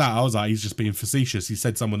when you said that, I was like, he's just being facetious. He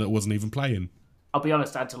said someone that wasn't even playing. I'll be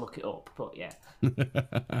honest, I had to look it up, but yeah.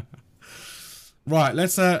 Right,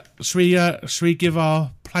 let's should we give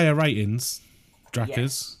our player ratings, Drakkers?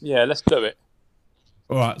 Yes. Yeah, let's do it.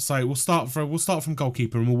 All right, so we'll start from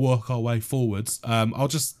goalkeeper and we'll work our way forwards. I'll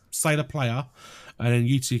just say the player, and then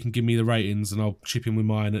you two can give me the ratings, and I'll chip in with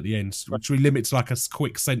mine at the end. Should we limit to like a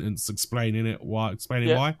quick sentence explaining why?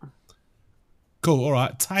 Cool. All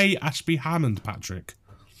right, Tay, Ashby, Hammond, Patrick.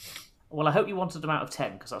 Well, I hope you wanted them out of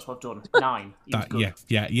 10 because that's what I've done. 9.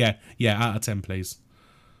 Yeah. Out of 10, please.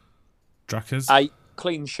 Drakkers. 8,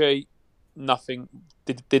 clean sheet, nothing.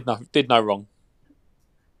 Did no wrong.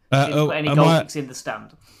 Didn't put any goal kicks in the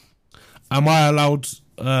stand. Am I allowed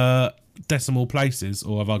decimal places,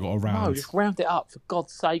 or have I got a round? No, just round it up, for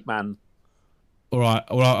God's sake, man. All right,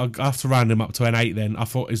 well, I have to round him up to an 8 then. I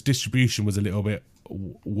thought his distribution was a little bit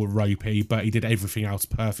ropey, but he did everything else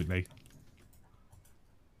perfectly.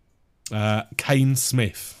 Kane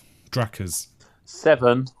Smith, Drakkers.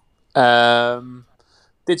 7.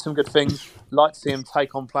 Did some good things. Like to see him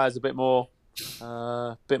take on players a bit more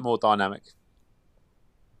dynamic.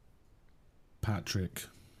 Patrick.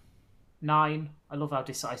 9. I love how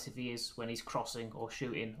decisive he is when he's crossing or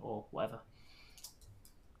shooting or whatever.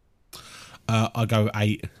 I go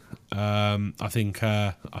 8. I think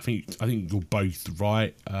you're both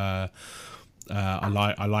right. I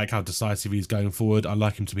like how decisive he's going forward. I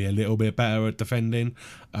like him to be a little bit better at defending,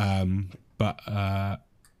 but I'd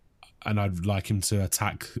like him to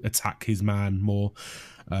attack his man more,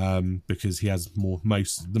 because he has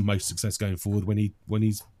the most success going forward when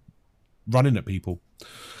he's running at people.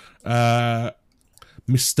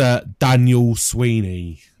 Mr. Daniel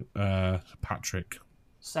Sweeney, Patrick.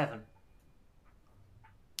 7.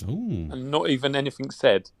 Ooh. And not even anything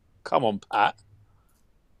said. Come on, Pat.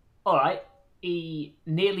 All right. He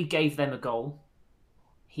nearly gave them a goal.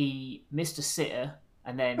 He missed a sitter,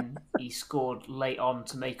 and then he scored late on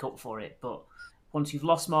to make up for it. But once you've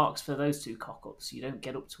lost marks for those two cock-ups, you don't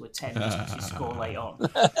get up to a 10 just because you score late on.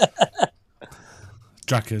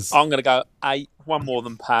 Drakkers. I'm going to go 8, one more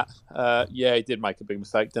than Pat. Yeah, he did make a big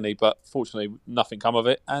mistake, didn't he? But fortunately, nothing come of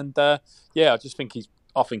it. And yeah, I think he's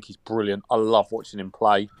brilliant. I love watching him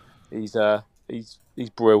play. He's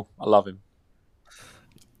brilliant. I love him.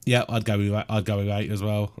 Yeah, I'd go with 8 as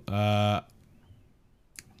well.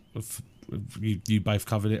 You both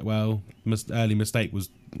covered it well. Early mistake was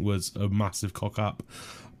a massive cock up,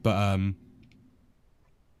 but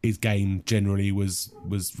his game generally was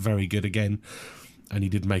very good again, and he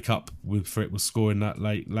did make up for it with scoring that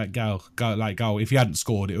late goal. If he hadn't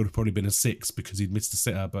scored, it would have probably been a 6 because he'd missed a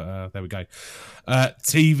sitter. But there we go.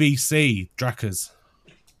 TVC Drakkers.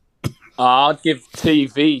 I'd give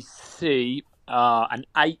TVC an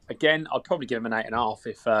 8 again. I'd probably give him an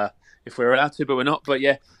 8.5 if we're allowed to, but we're not. But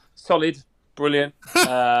yeah, solid, brilliant.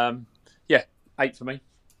 Yeah, 8 for me.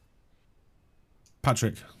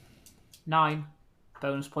 Patrick. 9.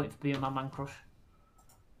 Bonus point for being my man crush.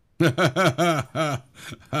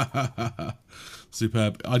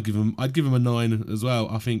 Superb. I'd give him a 9 as well.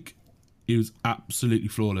 I think he was absolutely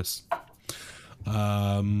flawless.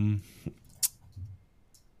 But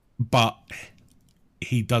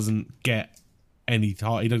he doesn't get any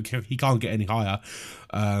higher. He can't get any higher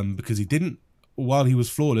because he didn't. While he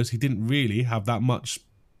was flawless, he didn't really have that much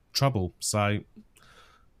trouble. So,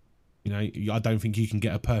 I don't think you can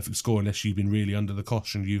get a perfect score unless you've been really under the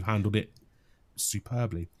cosh and you've handled it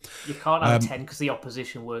superbly. You can't have 10 because the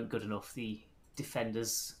opposition weren't good enough. The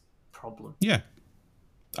defenders' problem. Yeah,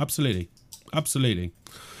 absolutely. If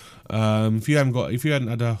you hadn't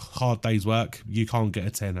had a hard day's work, you can't get a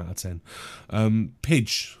 10 out of 10.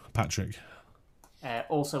 Pidge, Patrick.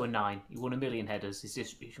 Also a 9. He won 1 million headers. His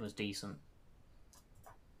distribution was decent.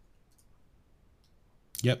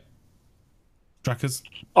 Yep. Drakkers.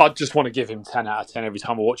 I just want to give him 10 out of 10 every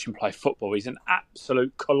time I watch him play football. He's an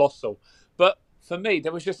absolute colossal. But for me,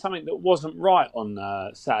 there was just something that wasn't right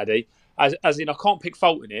on Saturday. As in, I can't pick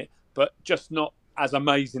fault in it, but just not as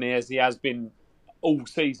amazing as he has been all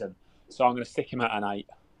season. So I'm going to stick him at an 8.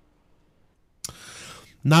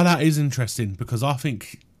 Now that is interesting because I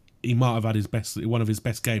think he might have had one of his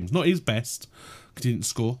best games. Not his best because he didn't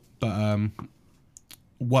score, but I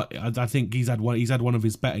think he's had one of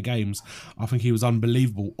his better games. I think he was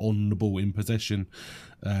unbelievable on the ball in possession.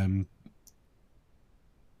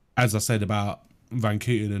 As I said about Van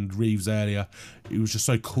Kooten and Reeves earlier, he was just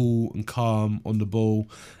so cool and calm on the ball.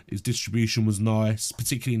 His distribution was nice,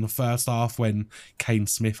 particularly in the first half when Kane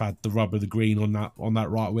Smith had the rub of the green on that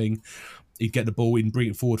right wing. He'd get the ball in, bring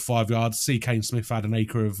it forward 5 yards, see Kane Smith had an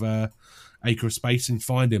acre of space and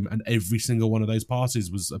find him, and every single one of those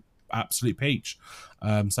passes was an absolute peach.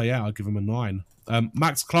 So yeah, I'll give him a 9.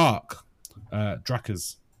 Max Clark,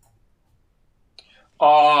 Drakkers.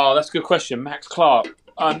 Oh, that's a good question. Max Clark.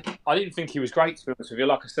 I didn't think he was great, to be honest with you.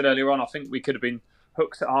 Like I said earlier on, I think we could have been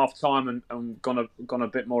hooked at half time and gone a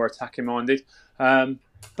bit more attacking minded. But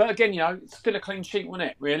again, it's still a clean sheet,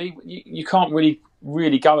 wasn't it? Really, you can't really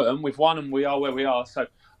go at them. We've won and we are where we are. So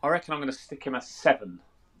I reckon I'm going to stick him at 7.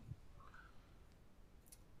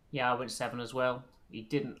 Yeah, I went 7 as well. He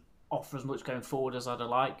didn't offer as much going forward as I'd have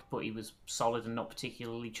liked, but he was solid and not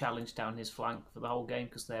particularly challenged down his flank for the whole game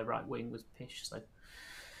because their right wing was pish. So,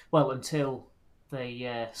 well, until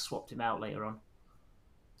they swapped him out later on.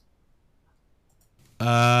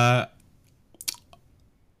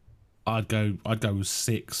 I'd go with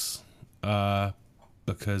 6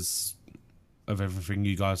 because of everything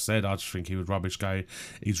you guys said. I just think he's rubbish going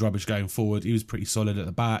forward. He was pretty solid at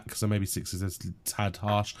the back, so maybe 6 is a tad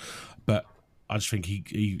harsh, but I just think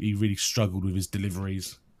he really struggled with his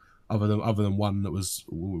deliveries. Other than one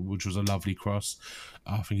which was a lovely cross,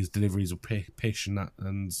 I think his deliveries were pish and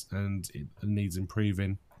it needs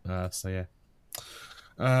improving. So yeah.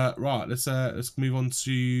 Right, let's move on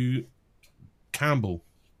to Campbell.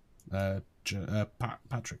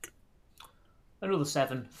 Patrick. Another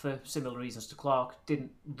 7 for similar reasons to Clark.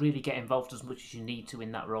 Didn't really get involved as much as you need to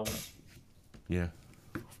in that role. Yeah.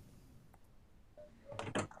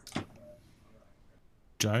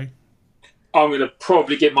 Joe? I'm going to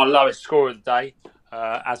probably give my lowest score of the day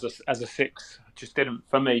as a 6. Just didn't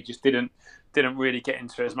really get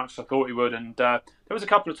into it as much as I thought he would. And there was a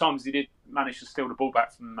couple of times he did manage to steal the ball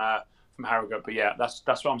back from Harrogate. But yeah, that's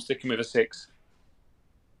what I'm sticking with, a 6.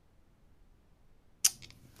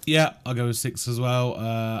 Yeah, I'll go with 6 as well.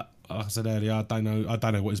 Like I said earlier, I don't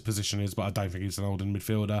know what his position is, but I don't think he's an Oldham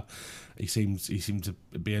midfielder. He seemed to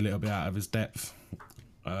be a little bit out of his depth.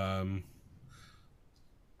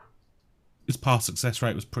 His pass success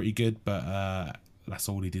rate was pretty good, but that's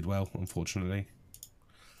all he did well, unfortunately.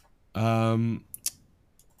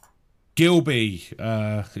 Gilby, who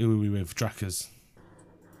are we with? Drakkers.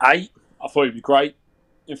 8. I thought he'd be great.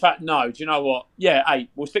 In fact, no. Do you know what? Yeah, 8.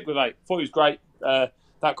 We'll stick with 8. Thought he was great.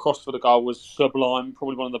 That cross for the goal was sublime.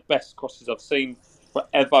 Probably one of the best crosses I've seen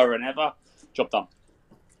forever and ever. Job done.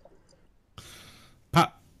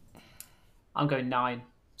 Pat. I'm going 9.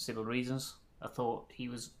 Similar reasons. I thought he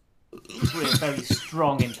was really very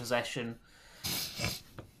strong in possession.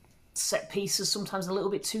 Set pieces sometimes a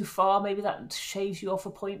little bit too far. Maybe that shaves you off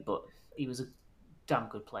a point, but he was a damn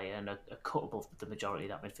good player and a cut above the majority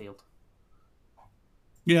of that midfield.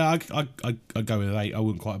 Yeah, I go with 8. I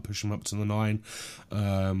wouldn't quite push him up to the 9.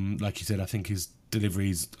 Like you said, I think his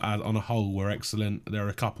deliveries on a whole were excellent. There are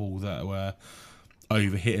a couple that were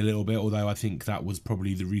overhit a little bit, although I think that was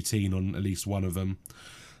probably the routine on at least one of them,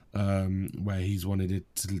 where he's wanted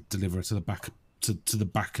it to deliver to the back to the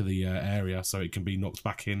back of the area so it can be knocked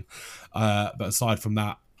back in. But aside from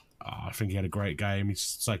that, I think he had a great game.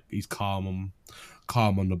 He's calm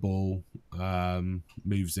on the ball,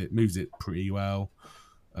 moves it pretty well.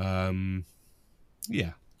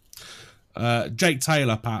 Yeah. Jake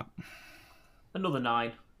Taylor, Pat. Another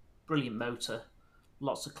 9. Brilliant motor.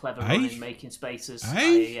 Lots of clever running, making spaces.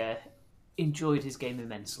 Hey? I enjoyed his game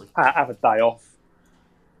immensely. Have a day off.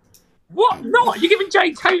 What? Not? You're giving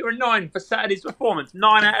Jake Taylor a 9 for Saturday's performance?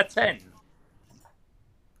 9 out of 10. If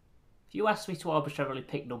you ask me to arbitrarily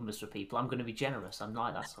pick numbers for people, I'm going to be generous. I'm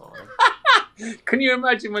like that sort of thing. Can you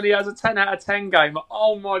imagine when he has a 10 out of 10 game?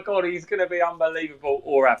 Oh my God, he's going to be unbelievable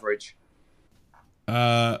or average.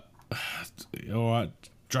 All right,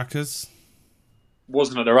 Drakkers.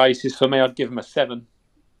 Wasn't at the races for me. I'd give him a 7.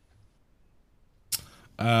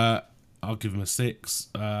 I'll give him a 6.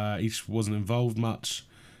 He wasn't involved much.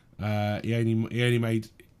 He only made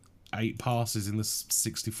 8 passes in the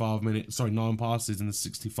 65 minutes. Sorry, 9 passes in the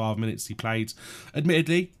 65 minutes he played.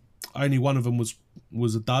 Admittedly, only one of them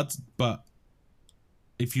was a dud. But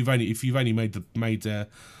if you've only made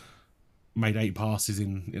 8 passes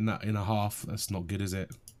in a half, that's not good, is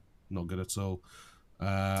it? Not good at all.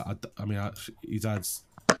 He's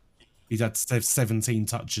had 17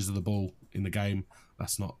 touches of the ball in the game.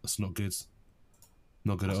 That's not good.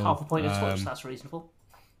 Not good at all. Half a point of touch. That's reasonable.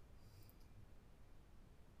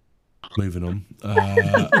 Moving on.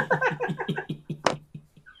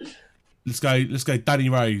 Let's go. Danny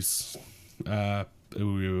Rose. Who are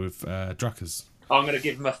we with? Drakkers. I'm going to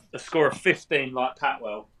give him a score of 15, like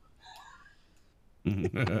Patwell. I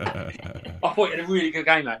thought he had a really good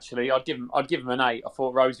game. Actually, I'd give him an 8. I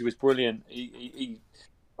thought Rosie was brilliant.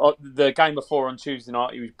 The game before on Tuesday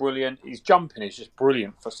night, he was brilliant. His jumping is just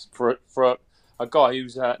brilliant for a guy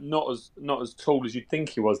who's not as tall as you'd think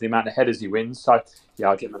he was. The amount of headers he wins. So yeah,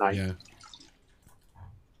 I'll give him an 8. Yeah.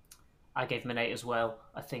 I gave him an 8 as well.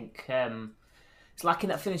 I think it's lacking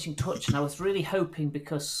that finishing touch, and I was really hoping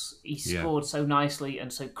because he scored so nicely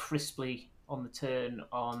and so crisply on the turn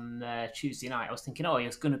on Tuesday night. I was thinking,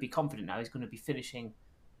 he's going to be confident now. He's going to be finishing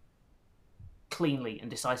cleanly and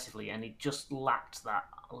decisively, and he just lacked that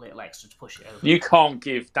a little extra to push it over. You can't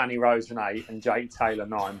give Danny Rose an 8 and Jake Taylor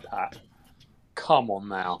 9, Pat. Come on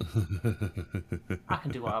now. I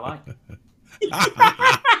can do what I like.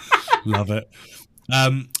 Love it.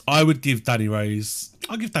 I would give Danny Rose.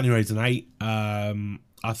 I'll give Danny Rose an 8.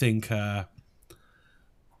 I think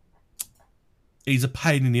he's a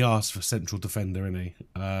pain in the arse for a central defender, isn't he?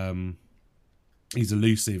 He's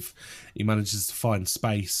elusive. He manages to find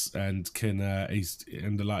space and can.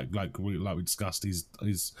 Like we discussed.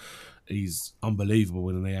 He's unbelievable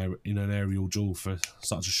in an aerial duel for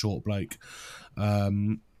such a short bloke.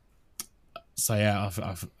 So yeah,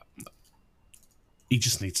 he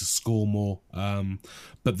just needs to score more.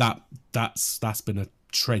 But that's been a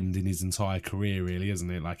trend in his entire career, really,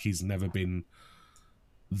 isn't it? Like he's never been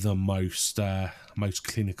the most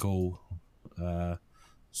clinical of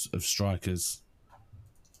strikers.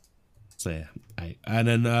 So yeah, 8. And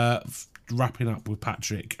then wrapping up with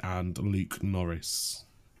Patrick and Luke Norris.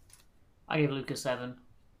 I gave Luke a 7.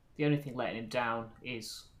 The only thing letting him down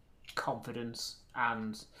is confidence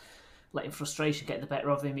and letting frustration get the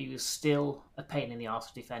better of him. He was still a pain in the arse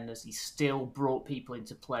for defenders. He still brought people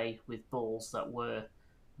into play with balls that were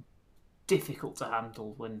difficult to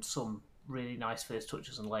handle when some really nice first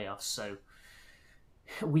touches and layoffs. So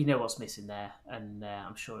we know what's missing there, and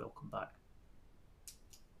I'm sure he'll come back.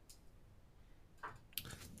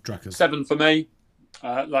 Drakkers. 7 for me.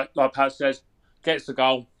 Like Pat says, gets the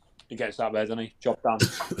goal. He gets out there, doesn't he? Job done.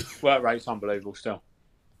 Work rate's unbelievable still.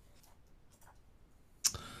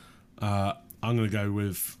 I'm gonna go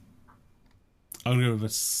with a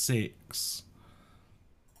 6.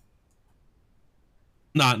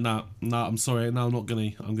 No. I'm sorry. No, I'm not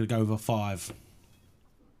gonna. I'm gonna go with a 5.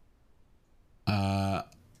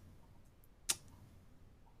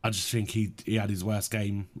 I just think he had his worst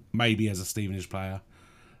game, maybe as a Stevenage player,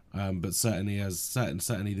 but certainly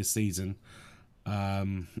this season,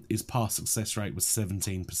 his pass success rate was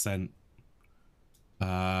 17%.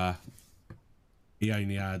 He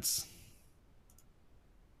only had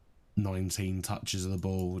 19 touches of the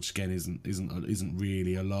ball, which again isn't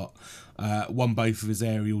really a lot. Won both of his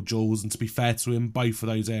aerial duels, and to be fair to him, both of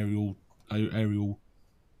those aerial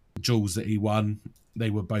duels that he won, they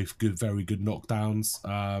were both good, very good knockdowns.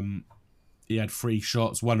 He had 3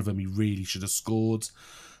 shots. One of them he really should have scored.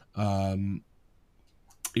 He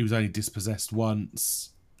was only dispossessed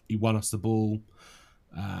once. He won us the ball.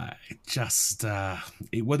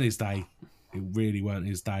 It wasn't his day. It really weren't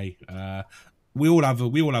his day. We all have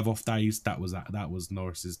off days. That was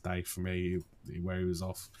Norris's day for me, where he was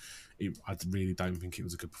off. I really don't think it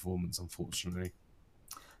was a good performance, unfortunately.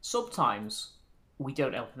 Sometimes we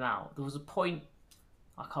don't help him out. There was a point,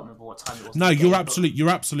 I can't remember what time it was. No, you're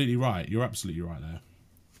absolutely right. You're absolutely right there.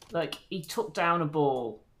 Like, he took down a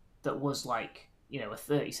ball that was like, a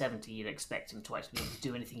 30-70, you'd expect him to actually be able to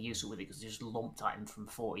do anything useful with it because he just lumped at him from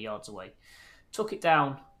 40 yards away. Took it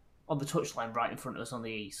down on the touchline right in front of us on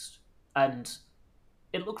the east. And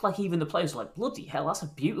it looked like even the players were like, bloody hell, that's a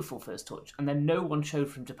beautiful first touch. And then no one showed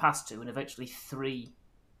for him to pass to, and eventually 3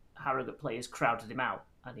 Harrogate players crowded him out,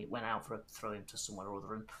 and it went out for a throw him to somewhere or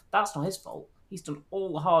other. And that's not his fault. He's done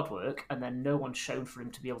all the hard work, and then no one's shown for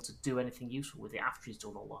him to be able to do anything useful with it after he's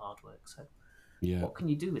done all the hard work. So, What can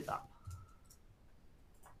you do with that?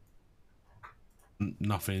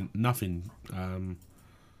 Nothing.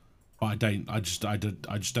 But I just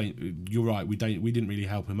don't. You're right. We didn't really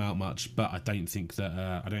help him out much. But I don't think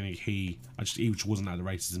that. He just wasn't at the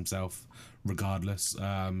races himself, regardless.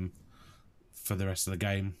 For the rest of the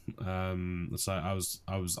game. So I was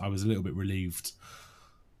a little bit relieved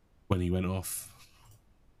when he went off.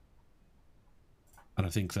 And I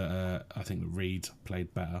think that Reid played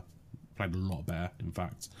a lot better. In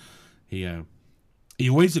fact, he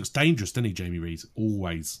always looks dangerous, doesn't he, Jamie Reid?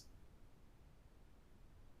 Always.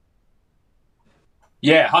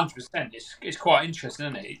 Yeah, 100%. It's quite interesting,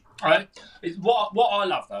 isn't it? Right? What I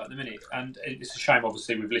love though at the minute, and it's a shame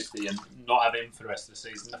obviously with Listy and not having him for the rest of the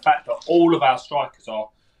season, the fact that all of our strikers are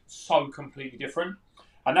so completely different,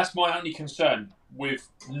 and that's my only concern with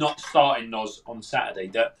not starting Nos on Saturday.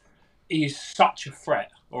 That he is such a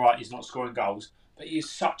threat. All right, he's not scoring goals, but he is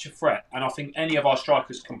such a threat, and I think any of our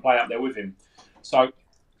strikers can play out there with him. So,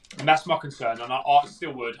 and that's my concern, and I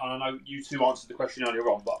still would. And I know you two answered the question earlier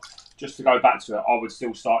on, but just to go back to it, I would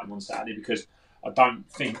still start him on Saturday because I don't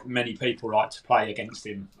think many people like to play against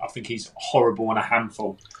him. I think he's horrible and a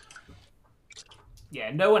handful. Yeah,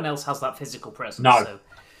 no one else has that physical presence. No. So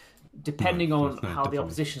depending on how the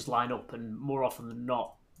oppositions line up, and more often than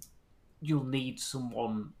not, you'll need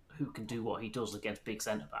someone who can do what he does against big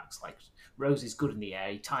centre-backs. Like, Rose is good in the air,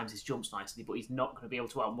 he times his jumps nicely, but he's not going to be able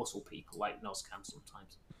to outmuscle people like Nos can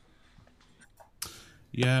sometimes.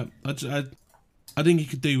 Yeah, I think he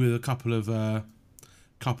could do with a couple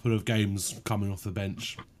of games coming off the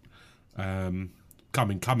bench, coming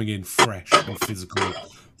in fresh and physical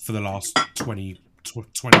for the last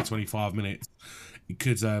 20-25 minutes. It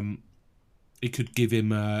could give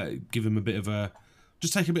him a bit of a,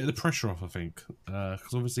 just take a bit of the pressure off. I think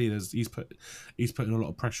because obviously he's putting a lot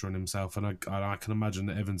of pressure on himself, and I can imagine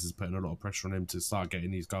that Evans is putting a lot of pressure on him to start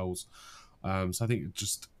getting these goals. So I think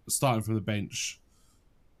just starting from the bench,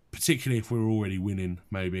 particularly if we're already winning,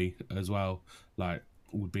 maybe as well, like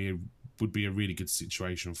would be a really good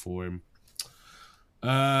situation for him.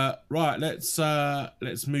 Right, let's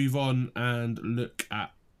move on and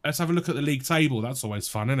let's have a look at the league table. That's always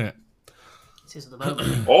fun, isn't it? It is at the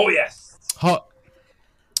moment. Oh yes.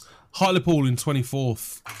 Hartlepool in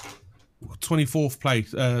 24th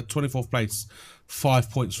place, 5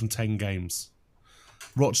 points from 10 games.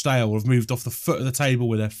 Rochdale have moved off the foot of the table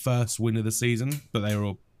with their first win of the season, but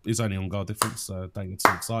it's only on goal difference, so don't get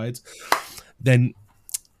too excited. Then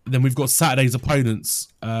we've got Saturday's opponents,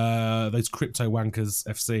 those crypto wankers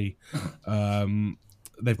FC.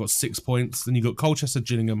 They've got 6 points. Then you've got Colchester,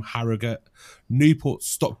 Gillingham, Harrogate, Newport,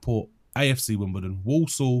 Stockport, AFC Wimbledon,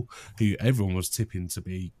 Walsall, who everyone was tipping to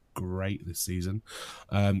be great this season,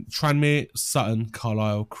 Tranmere, Sutton,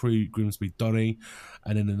 Carlisle, Crewe, Grimsby, Donny,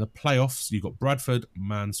 and then in the playoffs you've got Bradford,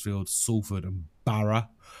 Mansfield, Salford and Barra,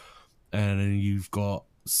 and then you've got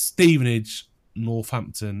Stevenage,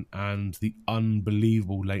 Northampton and the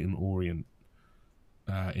unbelievable Leyton Orient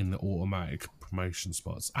in the automatic promotion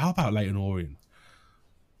spots. How about Leyton Orient?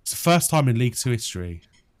 It's the first time in League 2 history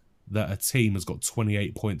that a team has got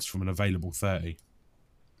 28 points from an available 30.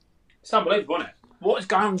 It's unbelievable, isn't it? What is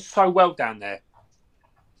going on so well down there?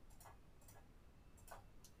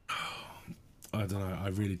 I don't know. I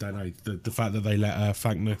really don't know. The fact that they let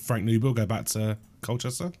Frank Newbill go back to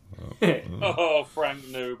Colchester. Oh, Frank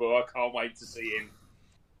Newbill! I can't wait to see him.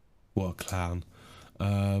 What a clown.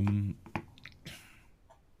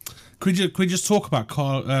 Could we just talk about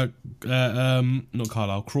not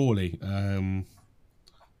Carlisle, Crawley, and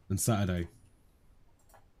Saturday?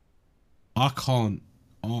 I can't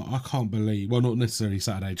believe. Well, not necessarily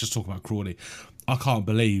Saturday. Just talk about Crawley. I can't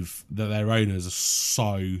believe that their owners are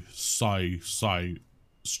so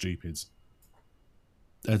stupid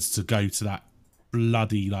as to go to that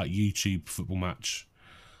bloody YouTube football match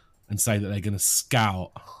and say that they're going to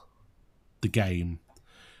scout the game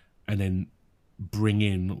and then bring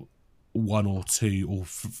in one or two or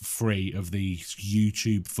three of these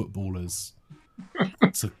YouTube footballers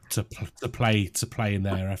to play in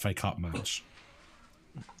their FA Cup match.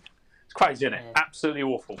 It's crazy, isn't it? Absolutely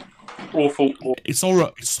awful. Awful.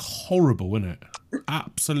 It's horrible, isn't it?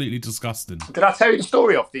 Absolutely disgusting. Did I tell you the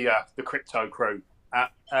story of the crypto crew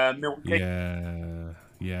at Milton Keynes?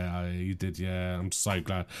 Yeah, you did. Yeah, I'm so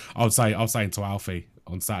glad. I was saying to Alfie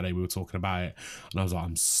on Saturday, we were talking about it, and I was like,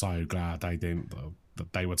 I'm so glad that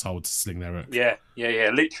they were told to sling their hook. Yeah.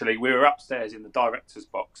 Literally, we were upstairs in the director's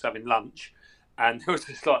box having lunch, and there was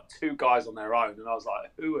just like two guys on their own, and I was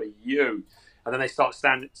like, "Who are you?" And then they start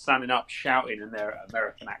standing up, shouting in their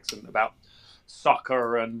American accent about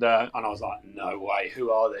soccer, and I was like, "No way!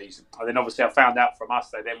 Who are these?" And then obviously I found out from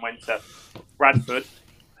us. They then went to Bradford,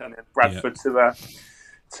 and then Bradford to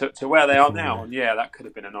where they are now. And yeah, that could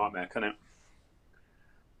have been a nightmare, couldn't it?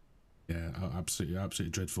 Yeah, absolutely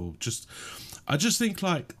dreadful. I just think,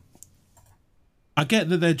 like, I get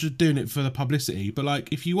that they're just doing it for the publicity, but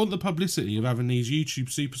like, if you want the publicity of having these YouTube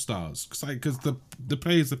superstars, because the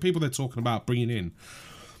players, the people they're talking about bringing in,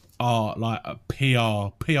 are like a PR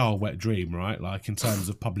wet dream, right? Like, in terms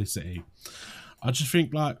of publicity, I just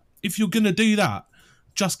think, like, if you're gonna do that,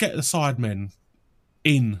 just get the sidemen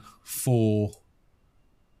in for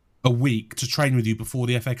a week to train with you before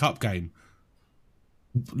the FA Cup game.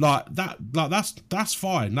 That's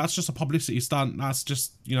fine. That's just a publicity stunt. That's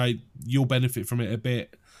just, you'll benefit from it a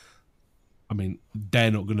bit. I mean,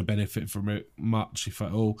 they're not going to benefit from it much, if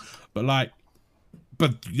at all. But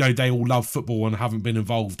they all love football and haven't been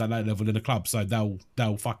involved at that level in the club, so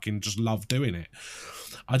they'll fucking just love doing it.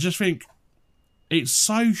 I just think it's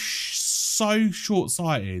so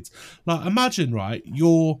short-sighted. Like, imagine, right?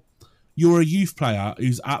 You're a youth player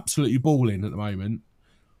who's absolutely balling at the moment.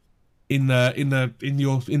 In the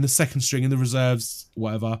second string, in the reserves,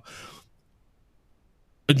 whatever,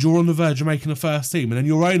 and you're on the verge of making a first team, and then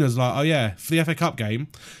your owner's like, "Oh yeah, for the FA Cup game,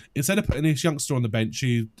 instead of putting this youngster on the bench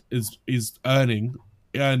who is earning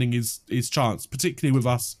his chance, particularly with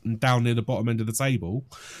us down near the bottom end of the table,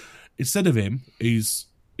 instead of him, who's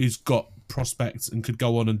got prospects and could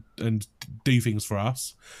go on and do things for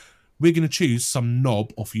us, we're going to choose some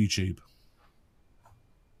knob off YouTube."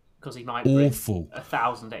 Because he might bring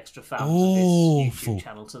 1,000 extra fans of his YouTube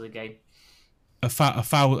channel to the game. A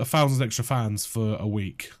thousand extra fans for a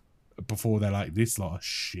week before they're like, this lot of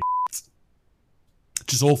shit.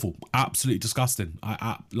 Just awful. Absolutely disgusting.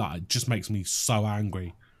 It just makes me so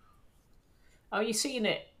angry. Oh, you're seeing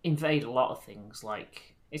it invade a lot of things.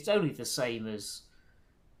 Like, it's only the same as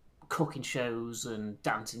cooking shows and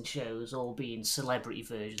dancing shows all being celebrity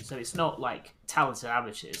versions. So it's not like talented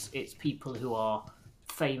amateurs. It's people who are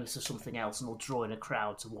famous or something else and will draw in a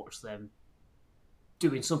crowd to watch them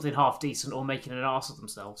doing something half decent or making an arse of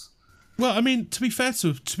themselves. Well, I mean, to be fair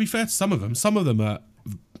to some of them are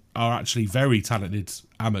actually very talented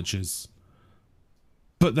amateurs,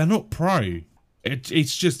 but they're not pro.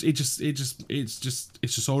 It's just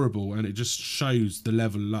horrible, and it just shows the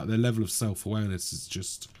level of self-awareness is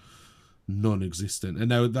just non-existent.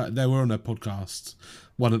 And they were on a podcast,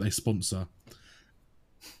 one that they sponsor,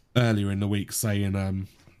 earlier in the week, saying that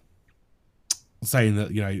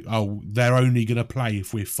they're only going to play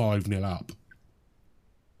if we're 5-0 up.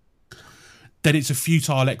 Then it's a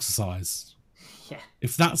futile exercise. Yeah.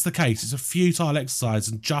 If that's the case, it's a futile exercise,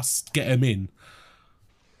 and just get them in.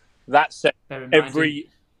 That's it.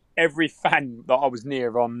 Every fan that I was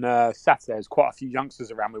near on Saturday, there's quite a few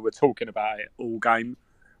youngsters around. We were talking about it all game.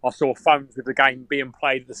 I saw phones with the game being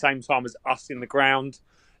played at the same time as us in the ground.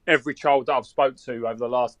 Every child that I've spoke to over the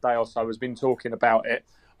last day or so has been talking about it.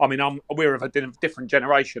 I mean, we're of a different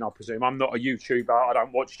generation, I presume. I'm not a YouTuber. I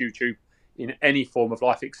don't watch YouTube in any form of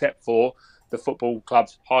life except for the football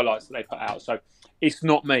club's highlights that they put out. So it's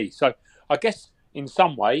not me. So I guess in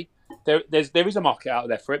some way there is a market out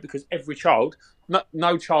there for it, because every child,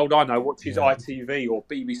 no child I know watches ITV or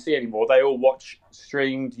BBC anymore. They all watch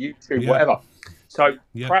streamed YouTube, whatever. So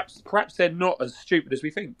perhaps they're not as stupid as we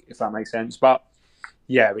think, if that makes sense. But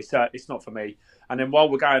yeah, it's not for me. And then while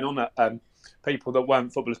we're going on at people that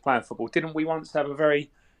weren't footballers playing football, didn't we once have a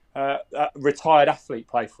very retired athlete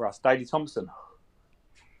play for us, Daley Thompson?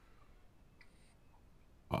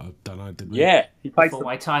 I don't know, didn't he? Yeah, he played before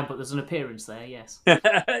my time, but there's an appearance there, yes.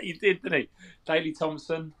 He did, didn't he? Daley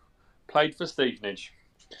Thompson played for Stevenage.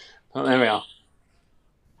 Oh, there we are.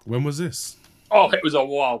 When was this? Oh, it was a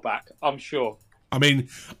while back, I'm sure. I mean,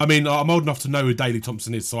 I'm old enough to know who Daley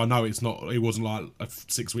Thompson is, so I know it wasn't like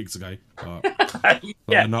 6 weeks ago. But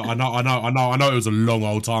Yeah. I know it was a long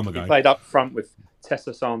old time ago. He played up front with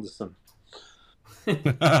Tessa Sanderson.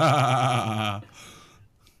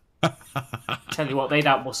 Tell you what, they'd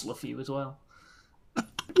out-muscle a few as well.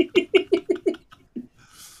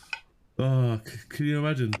 Oh, can you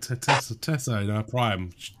imagine Tessa in her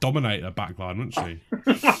prime? She'd dominate her backline, wouldn't she?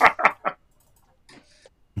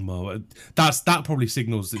 Well, that probably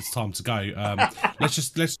signals it's time to go. Let's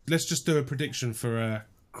just do a prediction for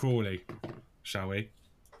Crawley, shall we?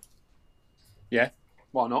 Yeah,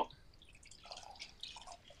 why not?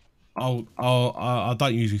 I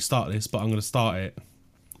don't usually start this, but I'm going to start it.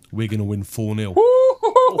 We're going to win 4-0.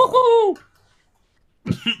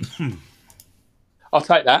 I'll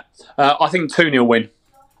take that. I think 2-0 win.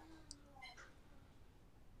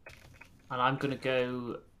 And I'm going to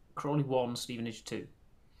go Crawley 1, Stevenage 2.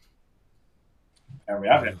 There we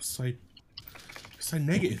have it. So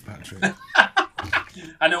negative, Patrick.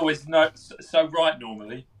 And always so right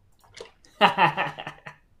normally.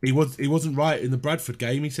 He wasn't right in the Bradford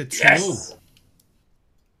game. He said 2-0. Yes.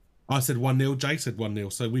 I said 1-0. Jay said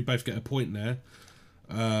 1-0. So we both get a point there.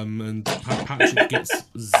 And Patrick gets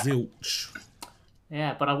zilch.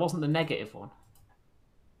 Yeah, but I wasn't the negative one.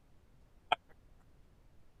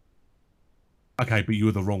 Okay, but you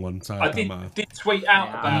were the wrong one, so I it don't matter. did tweet out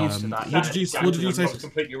Yeah, about. I'm used to that. What did you say? I was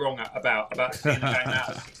completely wrong about seeing the game out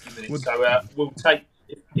at 60 minutes. So we'll take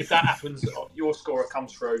if that happens. Your scorer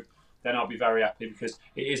comes through, then I'll be very happy because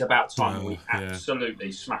it is about time we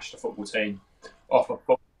absolutely smashed the football team off a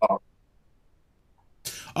football.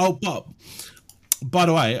 Oh, but by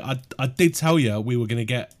the way, I did tell you we were going to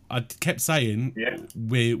get. I kept saying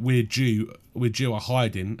we're due a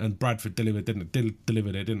hiding, and Bradford delivered it,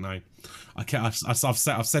 didn't they? I've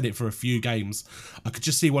said it for a few games. I could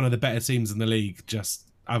just see one of the better teams in the league just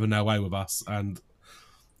having their way with us, and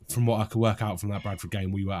from what I could work out from that Bradford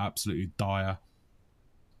game, we were absolutely dire.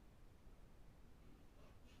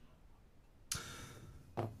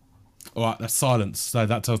 All right, that's silence. So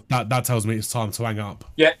that tells me it's time to hang up.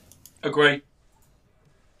 Yeah, agree.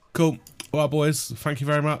 Cool. All right, boys. Thank you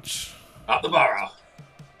very much. Up the borough.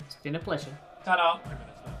 It's been a pleasure. Ta-da.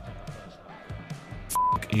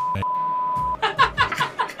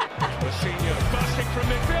 Mousinho busting from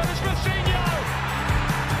midfield. It's Mousinho.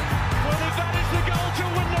 Well, if that is the goal to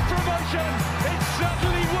win the promotion, it's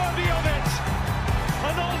certainly worthy of it.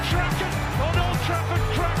 An Old Trafford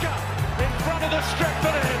cracker in front of the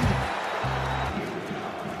Stretford end.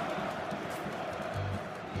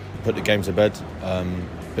 Put the game to bed.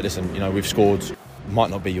 But listen, we've scored. Might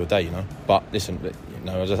not be your day, But listen,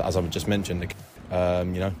 as I've just mentioned,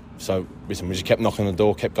 So listen, we just kept knocking on the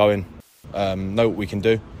door, kept going. Know what we can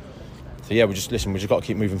do. So yeah, we just got to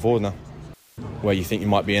keep moving forward now. Where you think you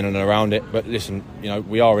might be in and around it, but listen,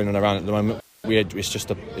 we are in and around it at the moment. It's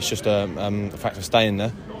just a fact of staying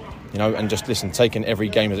there, and just listen, taking every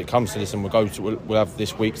game as it comes. So listen, we'll have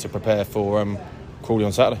this week to prepare for Crawley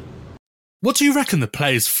on Saturday. What do you reckon the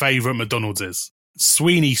players' favourite McDonald's is?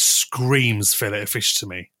 Sweeney screams fillet of fish to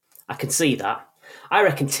me. I can see that. I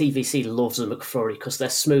reckon TVC loves a McFlurry because they're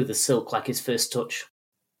smooth as silk like his first touch.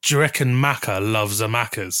 Do you reckon Macca loves a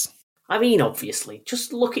Macca's? I mean, obviously.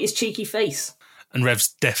 Just look at his cheeky face. And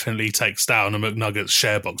Revs definitely takes down a McNuggets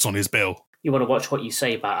share box on his bill. You want to watch what you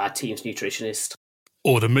say about our team's nutritionist.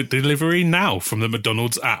 Order McDelivery now from the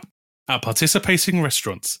McDonald's app. At participating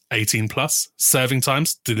restaurants, 18 plus, serving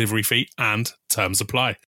times, delivery fee and terms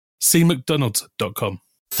apply. See mcdonalds.com.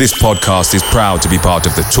 This podcast is proud to be part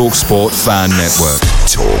of the TalkSport Fan Network.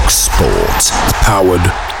 TalkSport. Powered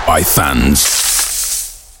by fans.